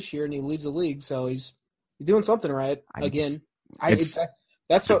 shutouts this year and he leads the league, so he's doing something right again. That's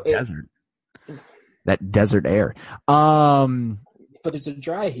so desert. That desert air. But it's a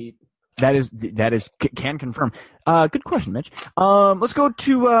dry heat. That is can confirm. Good question, Mitch. Let's go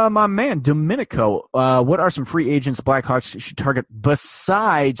to my man Domenico. What are some free agents Blackhawks should target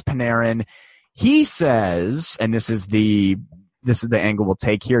besides Panarin? He says, and this is the angle we'll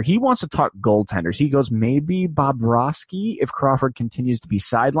take here. He wants to talk goaltenders. He goes, maybe Bobrovsky if Crawford continues to be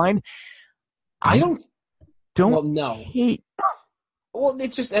sidelined. I don't well, no. hate. Well,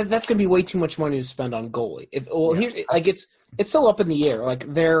 it's just that's going to be way too much money to spend on goalie. It's still up in the air. Like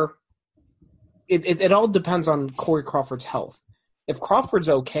it all depends on Corey Crawford's health. If Crawford's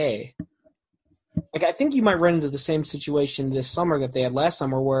okay, like I think you might run into the same situation this summer that they had last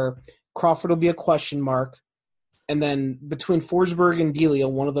summer, where Crawford will be a question mark, and then between Forsberg and Delia,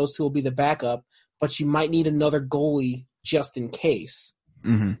 one of those two will be the backup. But you might need another goalie just in case.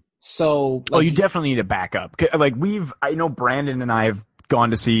 Mm-hmm. So, you definitely need a backup. Like I know Brandon and I have gone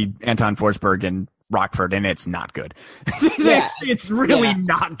to see Anton Forsberg in Rockford, and it's not good. It's really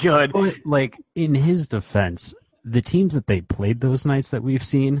not good. But, like, in his defense, the teams that they played those nights that we've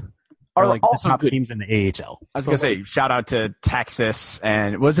seen are like also the top good teams in the AHL. I was going to say, shout out to Texas,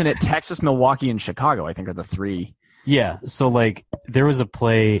 and wasn't it Texas, Milwaukee, and Chicago, I think, are the three. Yeah, so, like, there was a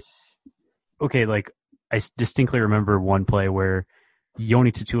play, okay, like, I distinctly remember one play where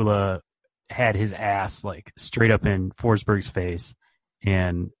Yoni Tatula had his ass, like, straight up in Forsberg's face,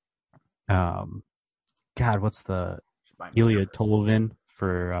 and, God, what's the Ilya Tolovin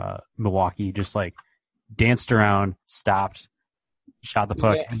for Milwaukee, just, like, danced around, stopped, shot the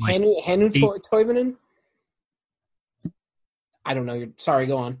puck. Yeah, and, like, Hannu Toivonen? I don't know. Sorry,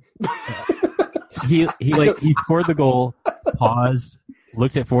 go on. He scored the goal, paused,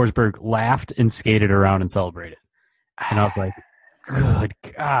 looked at Forsberg, laughed, and skated around and celebrated. And I was like, good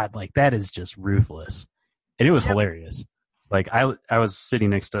God, like that is just ruthless. And it was hilarious. Like I was sitting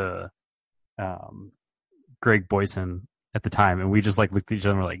next to Greg Boyson at the time, and we just like looked at each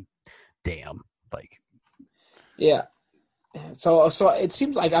other and were like, damn. Like, yeah. So it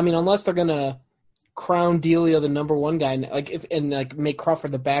seems like, I mean, unless they're gonna crown Delia the number one guy, like make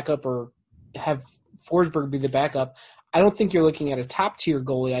Crawford the backup or have Forsberg be the backup, I don't think you're looking at a top tier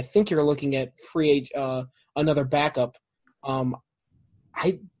goalie. I think you're looking at another backup.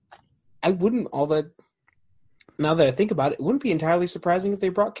 I wouldn't now that I think about it, it wouldn't be entirely surprising if they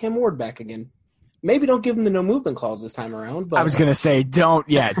brought Cam Ward back again. Maybe don't give him the no movement clause this time around. But I was gonna say don't.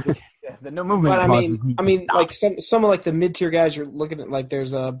 Yeah, the no movement clauses. I mean, like some of like the mid tier guys you're looking at, like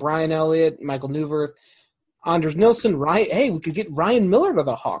there's Brian Elliott, Michael Neuwirth, Anders Nilsson, Ryan. Hey, we could get Ryan Miller to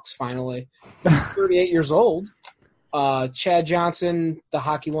the Hawks finally. He's 38 years old. Chad Johnson, the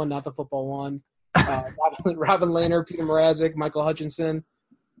hockey one, not the football one. Robin Lehner, Peter Mrazek, Michael Hutchinson,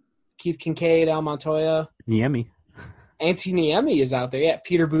 Keith Kincaid, Al Montoya. Niemi. Antti Niemi is out there. Yeah,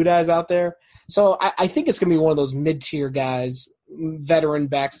 Peter Buda is out there. So I think it's going to be one of those mid-tier guys, veteran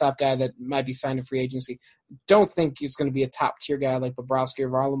backstop guy that might be signed to free agency. Don't think it's going to be a top-tier guy like Bobrovsky or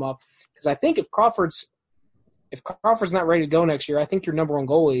Varlamov. Because I think if Crawford's not ready to go next year, I think your number one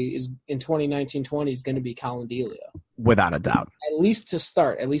goalie is in 2019-20 is going to be Colin Delia. Without a doubt. At least to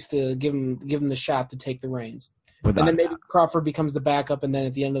start, at least to give him the shot to take the reins. Without and then maybe Crawford becomes the backup, and then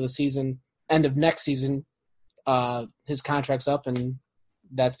at the end of next season, his contract's up, and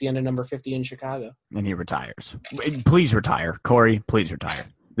that's the end of number 50 in Chicago. And he retires. Please retire, Corey. Please retire.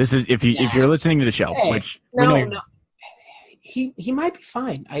 This is if you're listening to the show, which no, he might be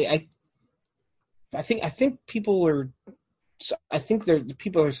fine. I think people are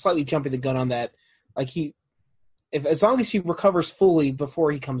slightly jumping the gun on that. Like as long as he recovers fully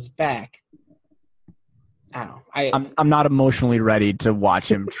before he comes back. I don't know. I'm not emotionally ready to watch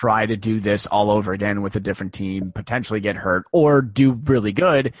him try to do this all over again with a different team, potentially get hurt or do really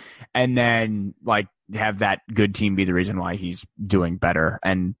good, and then like have that good team be the reason why he's doing better,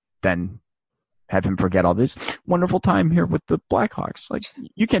 and then have him forget all this wonderful time here with the Blackhawks. Like,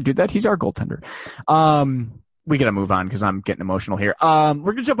 you can't do that. He's our goaltender. We got to move on because I'm getting emotional here. We're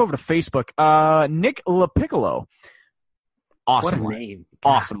going to jump over to Facebook. Nick LaPiccolo. Awesome what a name.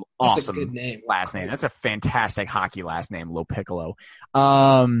 Awesome. That's a good name. Last name. That's a fantastic hockey last name, LaPiccolo.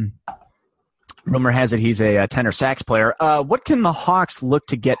 Rumor has it he's a tenor sax player. What can the Hawks look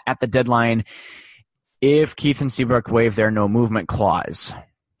to get at the deadline if Keith and Seabrook waive their no movement clause?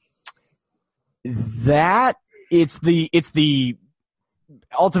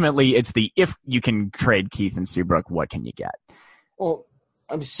 Ultimately it's the if you can trade Keith and Seabrook, what can you get? Well,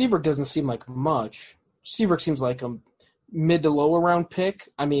 I mean, Seabrook doesn't seem like much. Seabrook seems like a mid to lower round pick.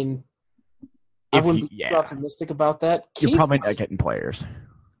 I mean, I wouldn't be too optimistic about that. You're probably not getting players.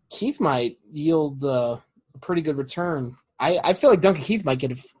 Keith might yield a pretty good return. I feel like Duncan Keith might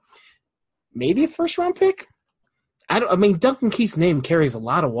get maybe a first round pick. I mean, Duncan Keith's name carries a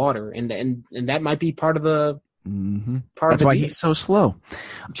lot of water, and that might be part of the part. That's of the why deal. he's so slow.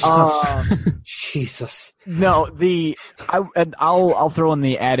 Jesus. No, I'll throw in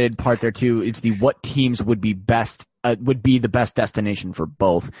the added part there too. It's the what teams would be the best destination for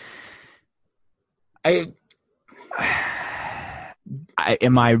both. Am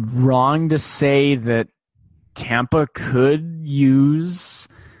I wrong to say that Tampa could use?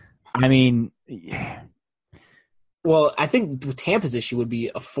 I mean, well, I think Tampa's issue would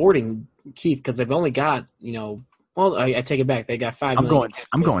be affording Keith because they've only got Well, I take it back. They got $5 million.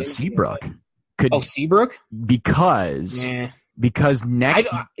 I'm going Seabrook. Seabrook? Because next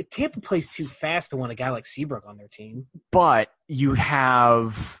Tampa plays too fast to want a guy like Seabrook on their team. But you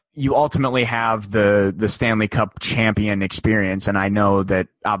ultimately have the Stanley Cup champion experience, and I know that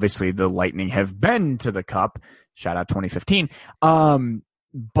obviously the Lightning have been to the Cup. Shout out 2015.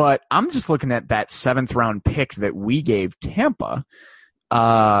 But I'm just looking at that 7th round pick that we gave Tampa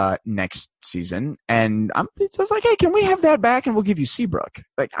next season, and I'm just like, hey, can we have that back and we'll give you Seabrook?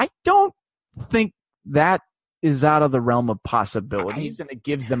 Like, I don't think that is out of the realm of possibilities, and it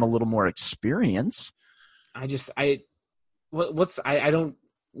gives them a little more experience. What's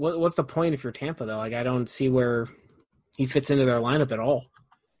the point if you're Tampa though? Like, I don't see where he fits into their lineup at all.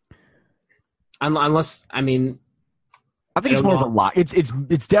 Unless, I mean, I think it's more of a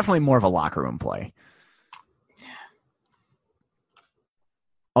it's definitely more of a locker room play.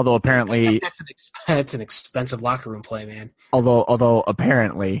 Although apparently that's an expensive locker room play, man. Although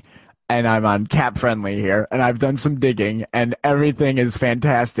apparently, and I'm on Cap Friendly here, and I've done some digging, and everything is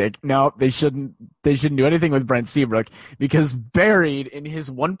fantastic. No, they shouldn't do anything with Brent Seabrook because buried in his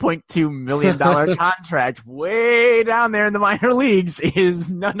 $1.2 million contract, way down there in the minor leagues, is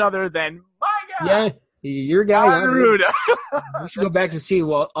none other than my guy. Yeah. Your guy, Jan Ruda. You should go back to see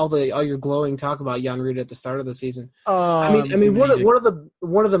all your glowing talk about Jan Ruda at the start of the season. I mean, one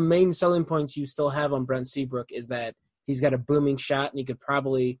of the main selling points you still have on Brent Seabrook is that he's got a booming shot and he could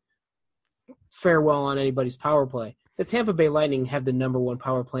probably fare well on anybody's power play. The Tampa Bay Lightning have the number 1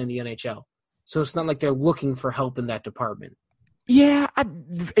 power play in the NHL, so it's not like they're looking for help in that department. Yeah,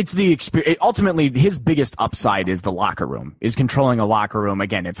 it's the experience. Ultimately, his biggest upside is the locker room, is controlling a locker room.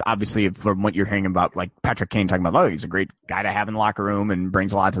 Again, if from what you're hearing about, like Patrick Kane talking about, he's a great guy to have in the locker room and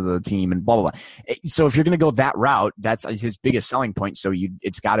brings a lot to the team and blah, blah, blah. So if you're going to go that route, that's his biggest selling point. So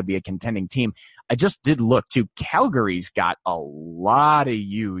it's got to be a contending team. I just did look too. Calgary's got a lot of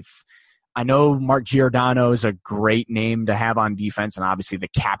youth. I know Mark Giordano is a great name to have on defense and obviously the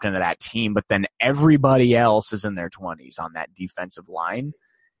captain of that team, but then everybody else is in their 20s on that defensive line.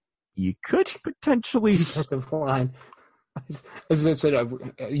 You could potentially... Defensive line.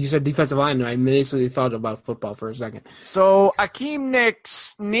 You said defensive line, and I immediately thought about football for a second. So Akeem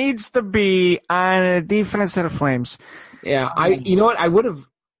Nicks needs to be on a defense of the Flames. Yeah, you know what? I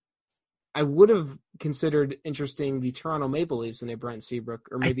would have considered interesting the Toronto Maple Leafs and a Brent Seabrook,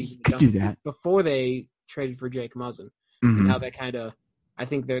 or maybe could do that before they traded for Jake Muzzin. Mm-hmm. Now that I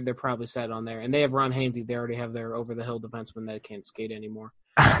think they're probably set on there, and they have Ron Hainsey. They already have their over the hill defenseman that can't skate anymore.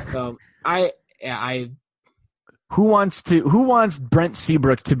 So who wants Brent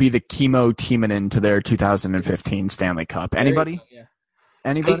Seabrook to be the Chemo Timonen to their 2015 Stanley Cup? Anybody? Yeah.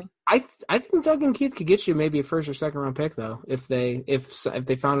 Anybody? I think Duncan Keith could get you maybe a 1st or 2nd round pick though if they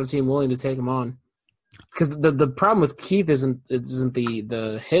found a team willing to take him on. Because the problem with Keith isn't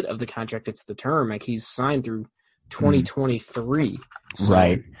the hit of the contract, it's the term. Like, he's signed through 2023. So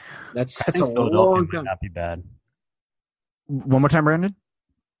right. That's a long time. Might not be bad. One more time, Brandon.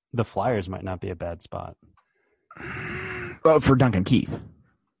 The Flyers might not be a bad spot. Well, for Duncan Keith.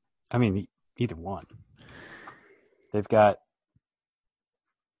 I mean, either one. They've got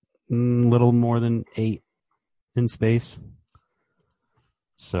little more than 8 in space.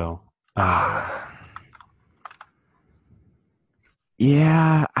 So.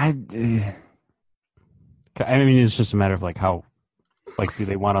 Yeah, I mean, it's just a matter of how, do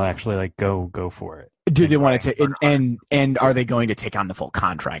they want to actually go for it? Do they want to take and are they going to take on the full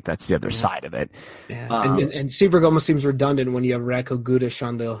contract? That's the other side of it. Yeah. And Seabrook almost seems redundant when you have Radko Gudas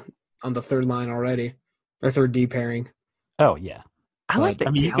on the 3rd line already, or 3rd D pairing. Oh yeah, I like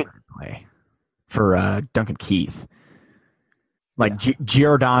that Calgary play for Duncan Keith.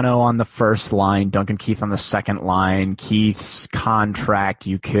 Giordano on the 1st line, Duncan Keith on the 2nd line. Keith's contract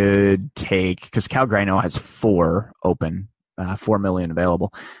you could take, because Calgary I know has 4 open, $4 million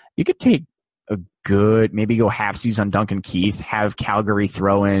available. You could take a good, maybe go half season on Duncan Keith, have Calgary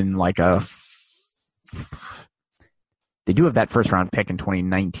throw in they do have that 1st round pick in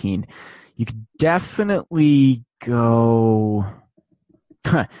 2019. You could definitely go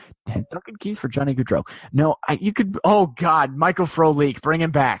Duncan Keith for Johnny Gaudreau. No, you could. Oh God, Michael Frolik, bring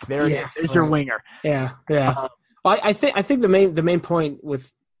him back. There's your winger. Yeah. I think the main point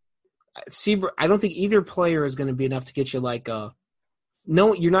with Seabrook, I don't think either player is going to be enough to get you like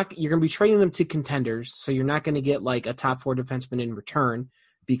no, you're not. You're going to be trading them to contenders, so you're not going to get like a top 4 defenseman in return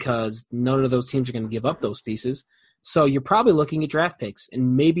because none of those teams are going to give up those pieces. So you're probably looking at draft picks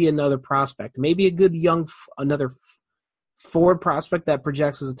and maybe another prospect, maybe a good another forward prospect that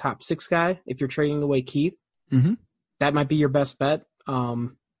projects as a top 6 guy. If you're trading away Keith, that might be your best bet.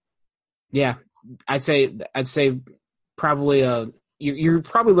 Yeah, I'd say probably you're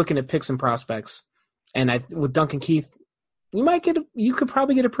probably looking at picks and prospects, and with Duncan Keith. You could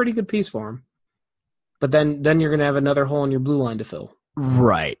probably get a pretty good piece for him, but then you're going to have another hole in your blue line to fill.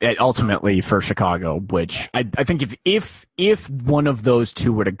 Right. Ultimately for Chicago, which I think if one of those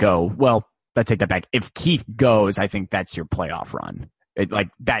two were to go, well, I take that back. If Keith goes, I think that's your playoff run.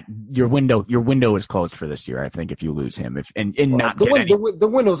 Your window is closed for this year. I think if you lose him, the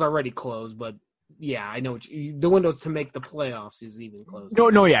window's already closed, but. Yeah, I know. The windows to make the playoffs is even closed.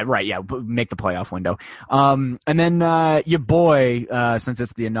 No, yeah, right, yeah, make the playoff window. And then your boy, since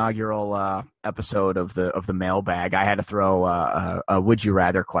it's the inaugural episode of the mailbag, I had to throw a would you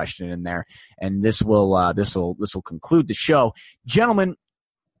rather question in there, and this will conclude the show, gentlemen.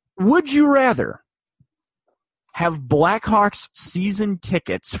 Would you rather have Blackhawks season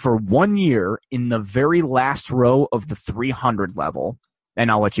tickets for 1 year in the very last row of the 300 level,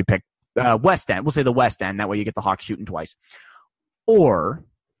 and I'll let you pick. West End. We'll say the West End. That way you get the Hawks shooting twice. Or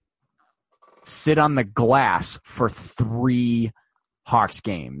sit on the glass for 3 Hawks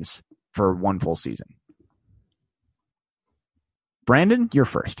games for 1 full season. Brandon, you're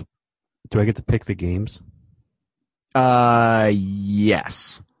first. Do I get to pick the games?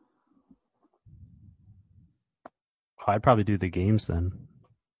 Yes. I'd probably do the games then.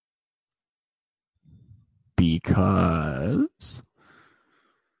 Because...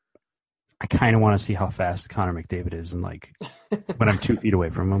 I kind of want to see how fast Connor McDavid is, and like when I'm 2 feet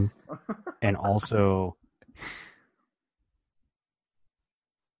away from him, and also,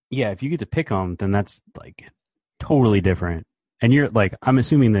 yeah, if you get to pick him, then that's like totally different. And you're like, I'm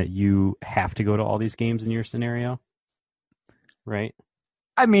assuming that you have to go to all these games in your scenario, right?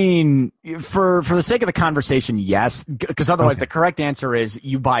 I mean, for the sake of the conversation, yes, because otherwise the correct answer is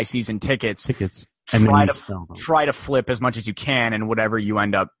you buy season tickets, and try to flip as much as you can, and whatever you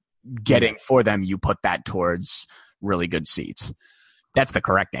end up getting for them, you put that towards really good seats. That's the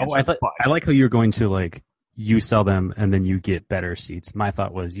correct answer. I like how you're going to like you sell them and then you get better seats. My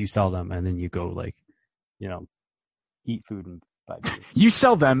thought was you sell them and then you go like, eat food and buy food. You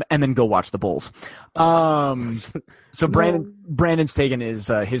sell them and then go watch the Bulls. So Brandon's taking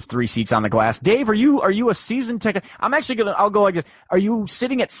his 3 seats on the glass. Dave, are you a season ticket? I'll go like this. Are you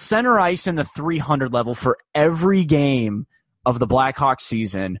sitting at center ice in the 300 level for every game of the Blackhawks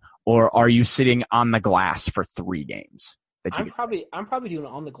season, or are you sitting on the glass for 3 games? I'm probably doing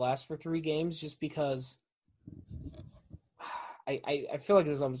on the glass for 3 games just because I feel like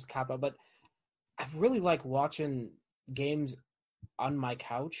this is almost a cop-out, but I really like watching games on my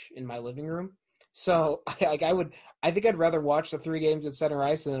couch in my living room. So I think I'd rather watch the 3 games at center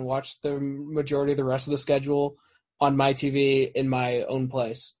ice and then watch the majority of the rest of the schedule on my TV in my own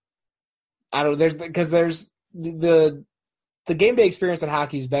place. There's the game day experience in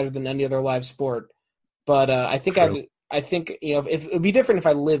hockey is better than any other live sport, but I think if it would be different if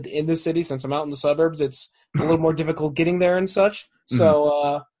I lived in the city. Since I'm out in the suburbs, it's a little more difficult getting there and such.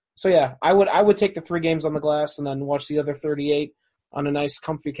 So yeah, I would take the 3 games on the glass and then watch the other 38 on a nice,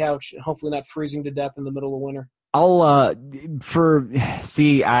 comfy couch, hopefully not freezing to death in the middle of winter.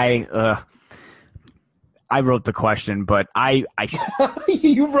 I wrote the question, but I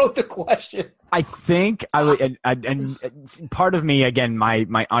you wrote the question. I think I would, and part of me, again, my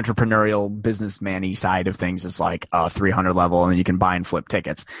entrepreneurial businessman-y side of things is like 300 level, and then you can buy and flip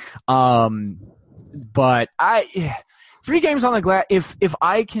tickets. But 3 games on the glass. If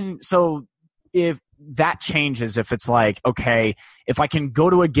that changes, if it's like, okay, if I can go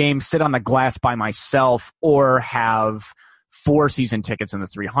to a game, sit on the glass by myself, or have 4 season tickets in the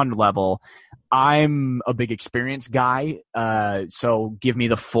 300 level, I'm a big experience guy, so give me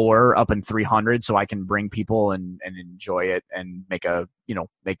the 4 up in 300 so I can bring people and enjoy it and make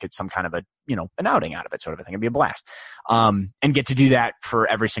it some kind of an outing out of it, sort of a thing. It'd be a blast. And get to do that for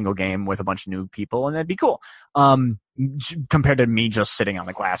every single game with a bunch of new people, and that'd be cool. Compared to me just sitting on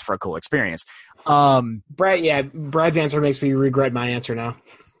the glass for a cool experience. Brad's answer makes me regret my answer now.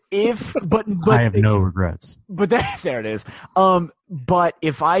 but I have no regrets. But there it is. But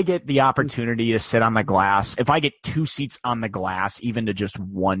if I get the opportunity to sit on the glass, if I get 2 seats on the glass, even to just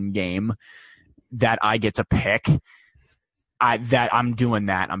one game that I get to pick, I'm doing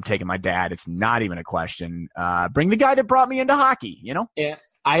that. I'm taking my dad. It's not even a question. Bring the guy that brought me into hockey, you know? Yeah.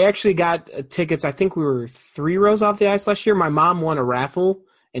 I actually got tickets. I think we were 3 rows off the ice last year. My mom won a raffle,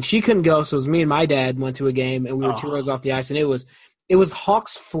 and she couldn't go, so it was me and my dad went to a game, and we were 2 rows off the ice, and it was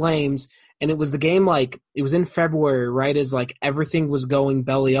Hawks Flames, and it was the game it was in February, right as everything was going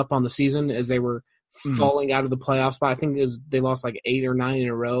belly up on the season as they were falling out of the playoff spot. I think they lost 8 or 9 in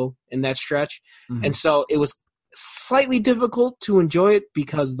a row in that stretch, and so it was slightly difficult to enjoy it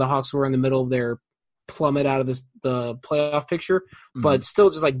because the Hawks were in the middle of their plummet out of the playoff picture, but still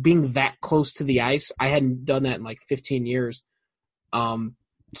just being that close to the ice, I hadn't done that in 15 years.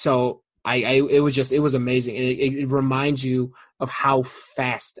 So it was amazing. It reminds you of how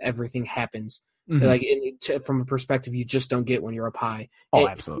fast everything happens. From a perspective you just don't get when you're up high.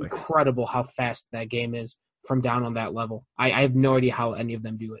 Absolutely. It's incredible how fast that game is from down on that level. I have no idea how any of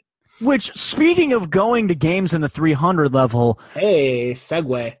them do it. Which, speaking of going to games in the 300 level, hey,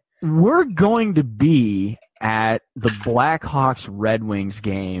 segue. We're going to be at the Blackhawks Red Wings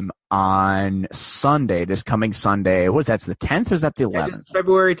game on Sunday, this coming Sunday. What is that? The 10th or is that the 11th? It's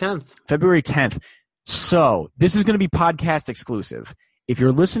February 10th. February 10th. So this is going to be podcast exclusive. If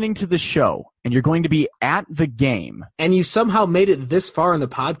you're listening to the show and you're going to be at the game. And you somehow made it this far in the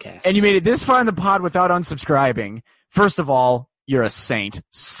podcast. And you made it this far in the pod without unsubscribing. First of all, you're a saint.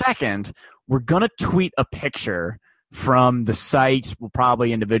 Second, we're going to tweet a picture from the site. We'll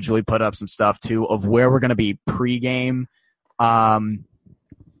probably individually put up some stuff too of where we're going to be pregame.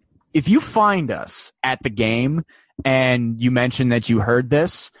 If you find us at the game and you mention that you heard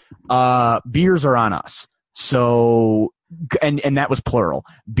this, beers are on us. So, and that was plural.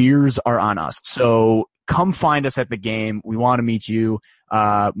 Beers are on us. So come find us at the game. We want to meet you.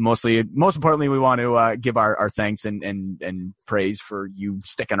 Most importantly, we want to give our thanks and praise for you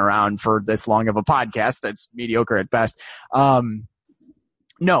sticking around for this long of a podcast that's mediocre at best.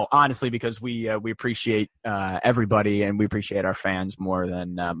 No, honestly, because we appreciate everybody and we appreciate our fans more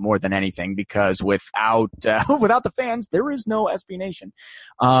than anything. Because without the fans, there is no SB Nation.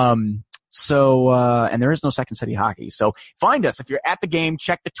 And there is no Second City Hockey. So find us if you're at the game.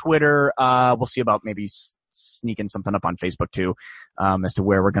 Check the Twitter. We'll see about maybe sneaking something up on Facebook too, as to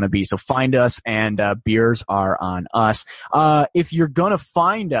where we're going to be. So find us, and beers are on us. If you're going to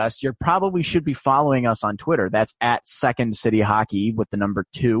find us, you probably should be following us on Twitter. That's at Second City Hockey with the number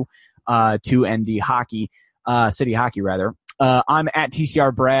 2 ND Hockey, City Hockey rather. I'm at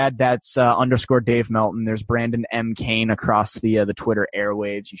TCR Brad. That's _ Dave Melton. There's Brandon M. Kane across the Twitter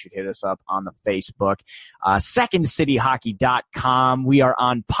airwaves. You should hit us up on the Facebook. SecondCityHockey.com. We are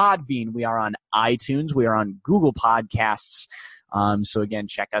on Podbean. We are on iTunes. We are on Google Podcasts. So again,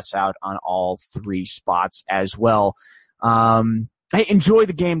 check us out on all 3 spots as well. Hey, enjoy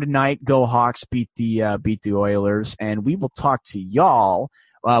the game tonight. Go Hawks. Beat the Oilers, and we will talk to y'all.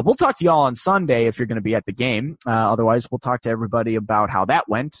 We'll talk to y'all on Sunday if you're going to be at the game. Otherwise, we'll talk to everybody about how that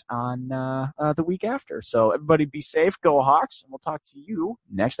went on the week after. So everybody be safe, go Hawks, and we'll talk to you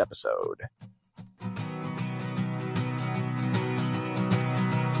next episode.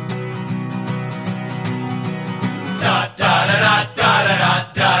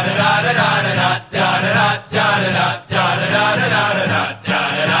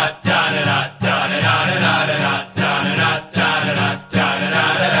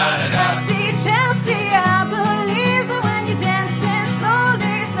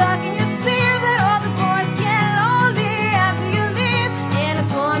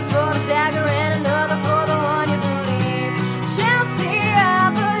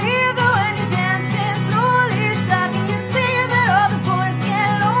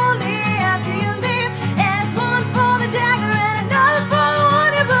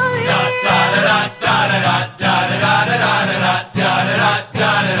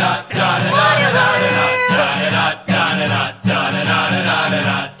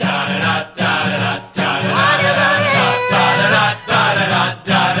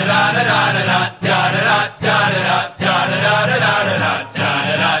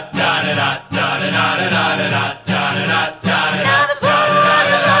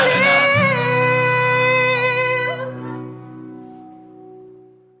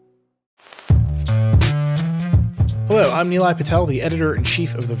 Hello, I'm Nilay Patel, the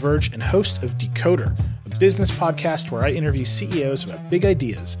editor-in-chief of The Verge and host of Decoder, a business podcast where I interview CEOs about big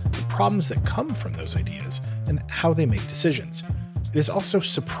ideas, the problems that come from those ideas, and how they make decisions. It is also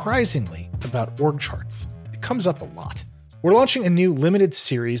surprisingly about org charts. It comes up a lot. We're launching a new limited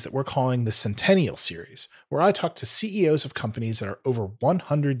series that we're calling the Centennial Series, where I talk to CEOs of companies that are over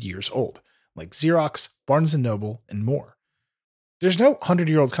 100 years old, like Xerox, Barnes & Noble, and more. There's no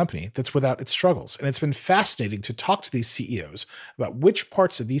 100-year-old company that's without its struggles, and it's been fascinating to talk to these CEOs about which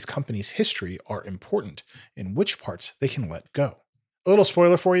parts of these companies' history are important and which parts they can let go. A little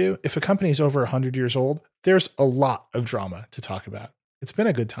spoiler for you, if a company is over 100 years old, there's a lot of drama to talk about. It's been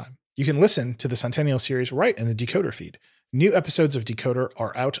a good time. You can listen to the Centennial Series right in the Decoder feed. New episodes of Decoder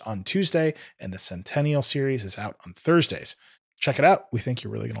are out on Tuesday, and the Centennial Series is out on Thursdays. Check it out. We think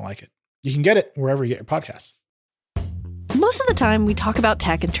you're really going to like it. You can get it wherever you get your podcasts. Most of the time, we talk about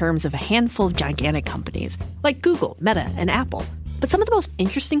tech in terms of a handful of gigantic companies, like Google, Meta, and Apple. But some of the most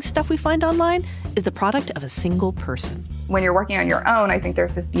interesting stuff we find online is the product of a single person. When you're working on your own, I think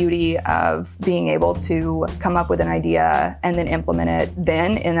there's this beauty of being able to come up with an idea and then implement it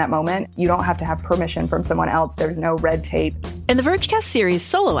then in that moment. You don't have to have permission from someone else. There's no red tape. In the Vergecast series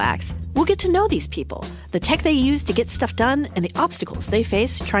Solo Acts, we'll get to know these people, the tech they use to get stuff done, and the obstacles they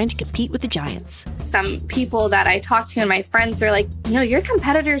face trying to compete with the giants. Some people that I talk to and my friends are like, your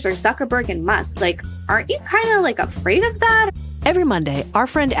competitors are Zuckerberg and Musk. Like, aren't you kind of like afraid of that? Every Monday, our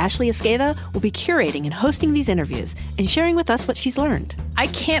friend Ashley Esqueda will be curating and hosting these interviews and sharing with us what she's learned. I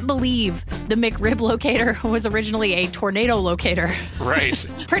can't believe the McRib locator was originally a tornado locator. Right.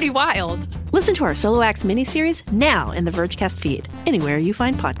 Pretty wild. Listen to our Solo Acts miniseries now in the Vergecast feed, anywhere you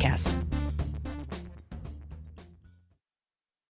find podcasts.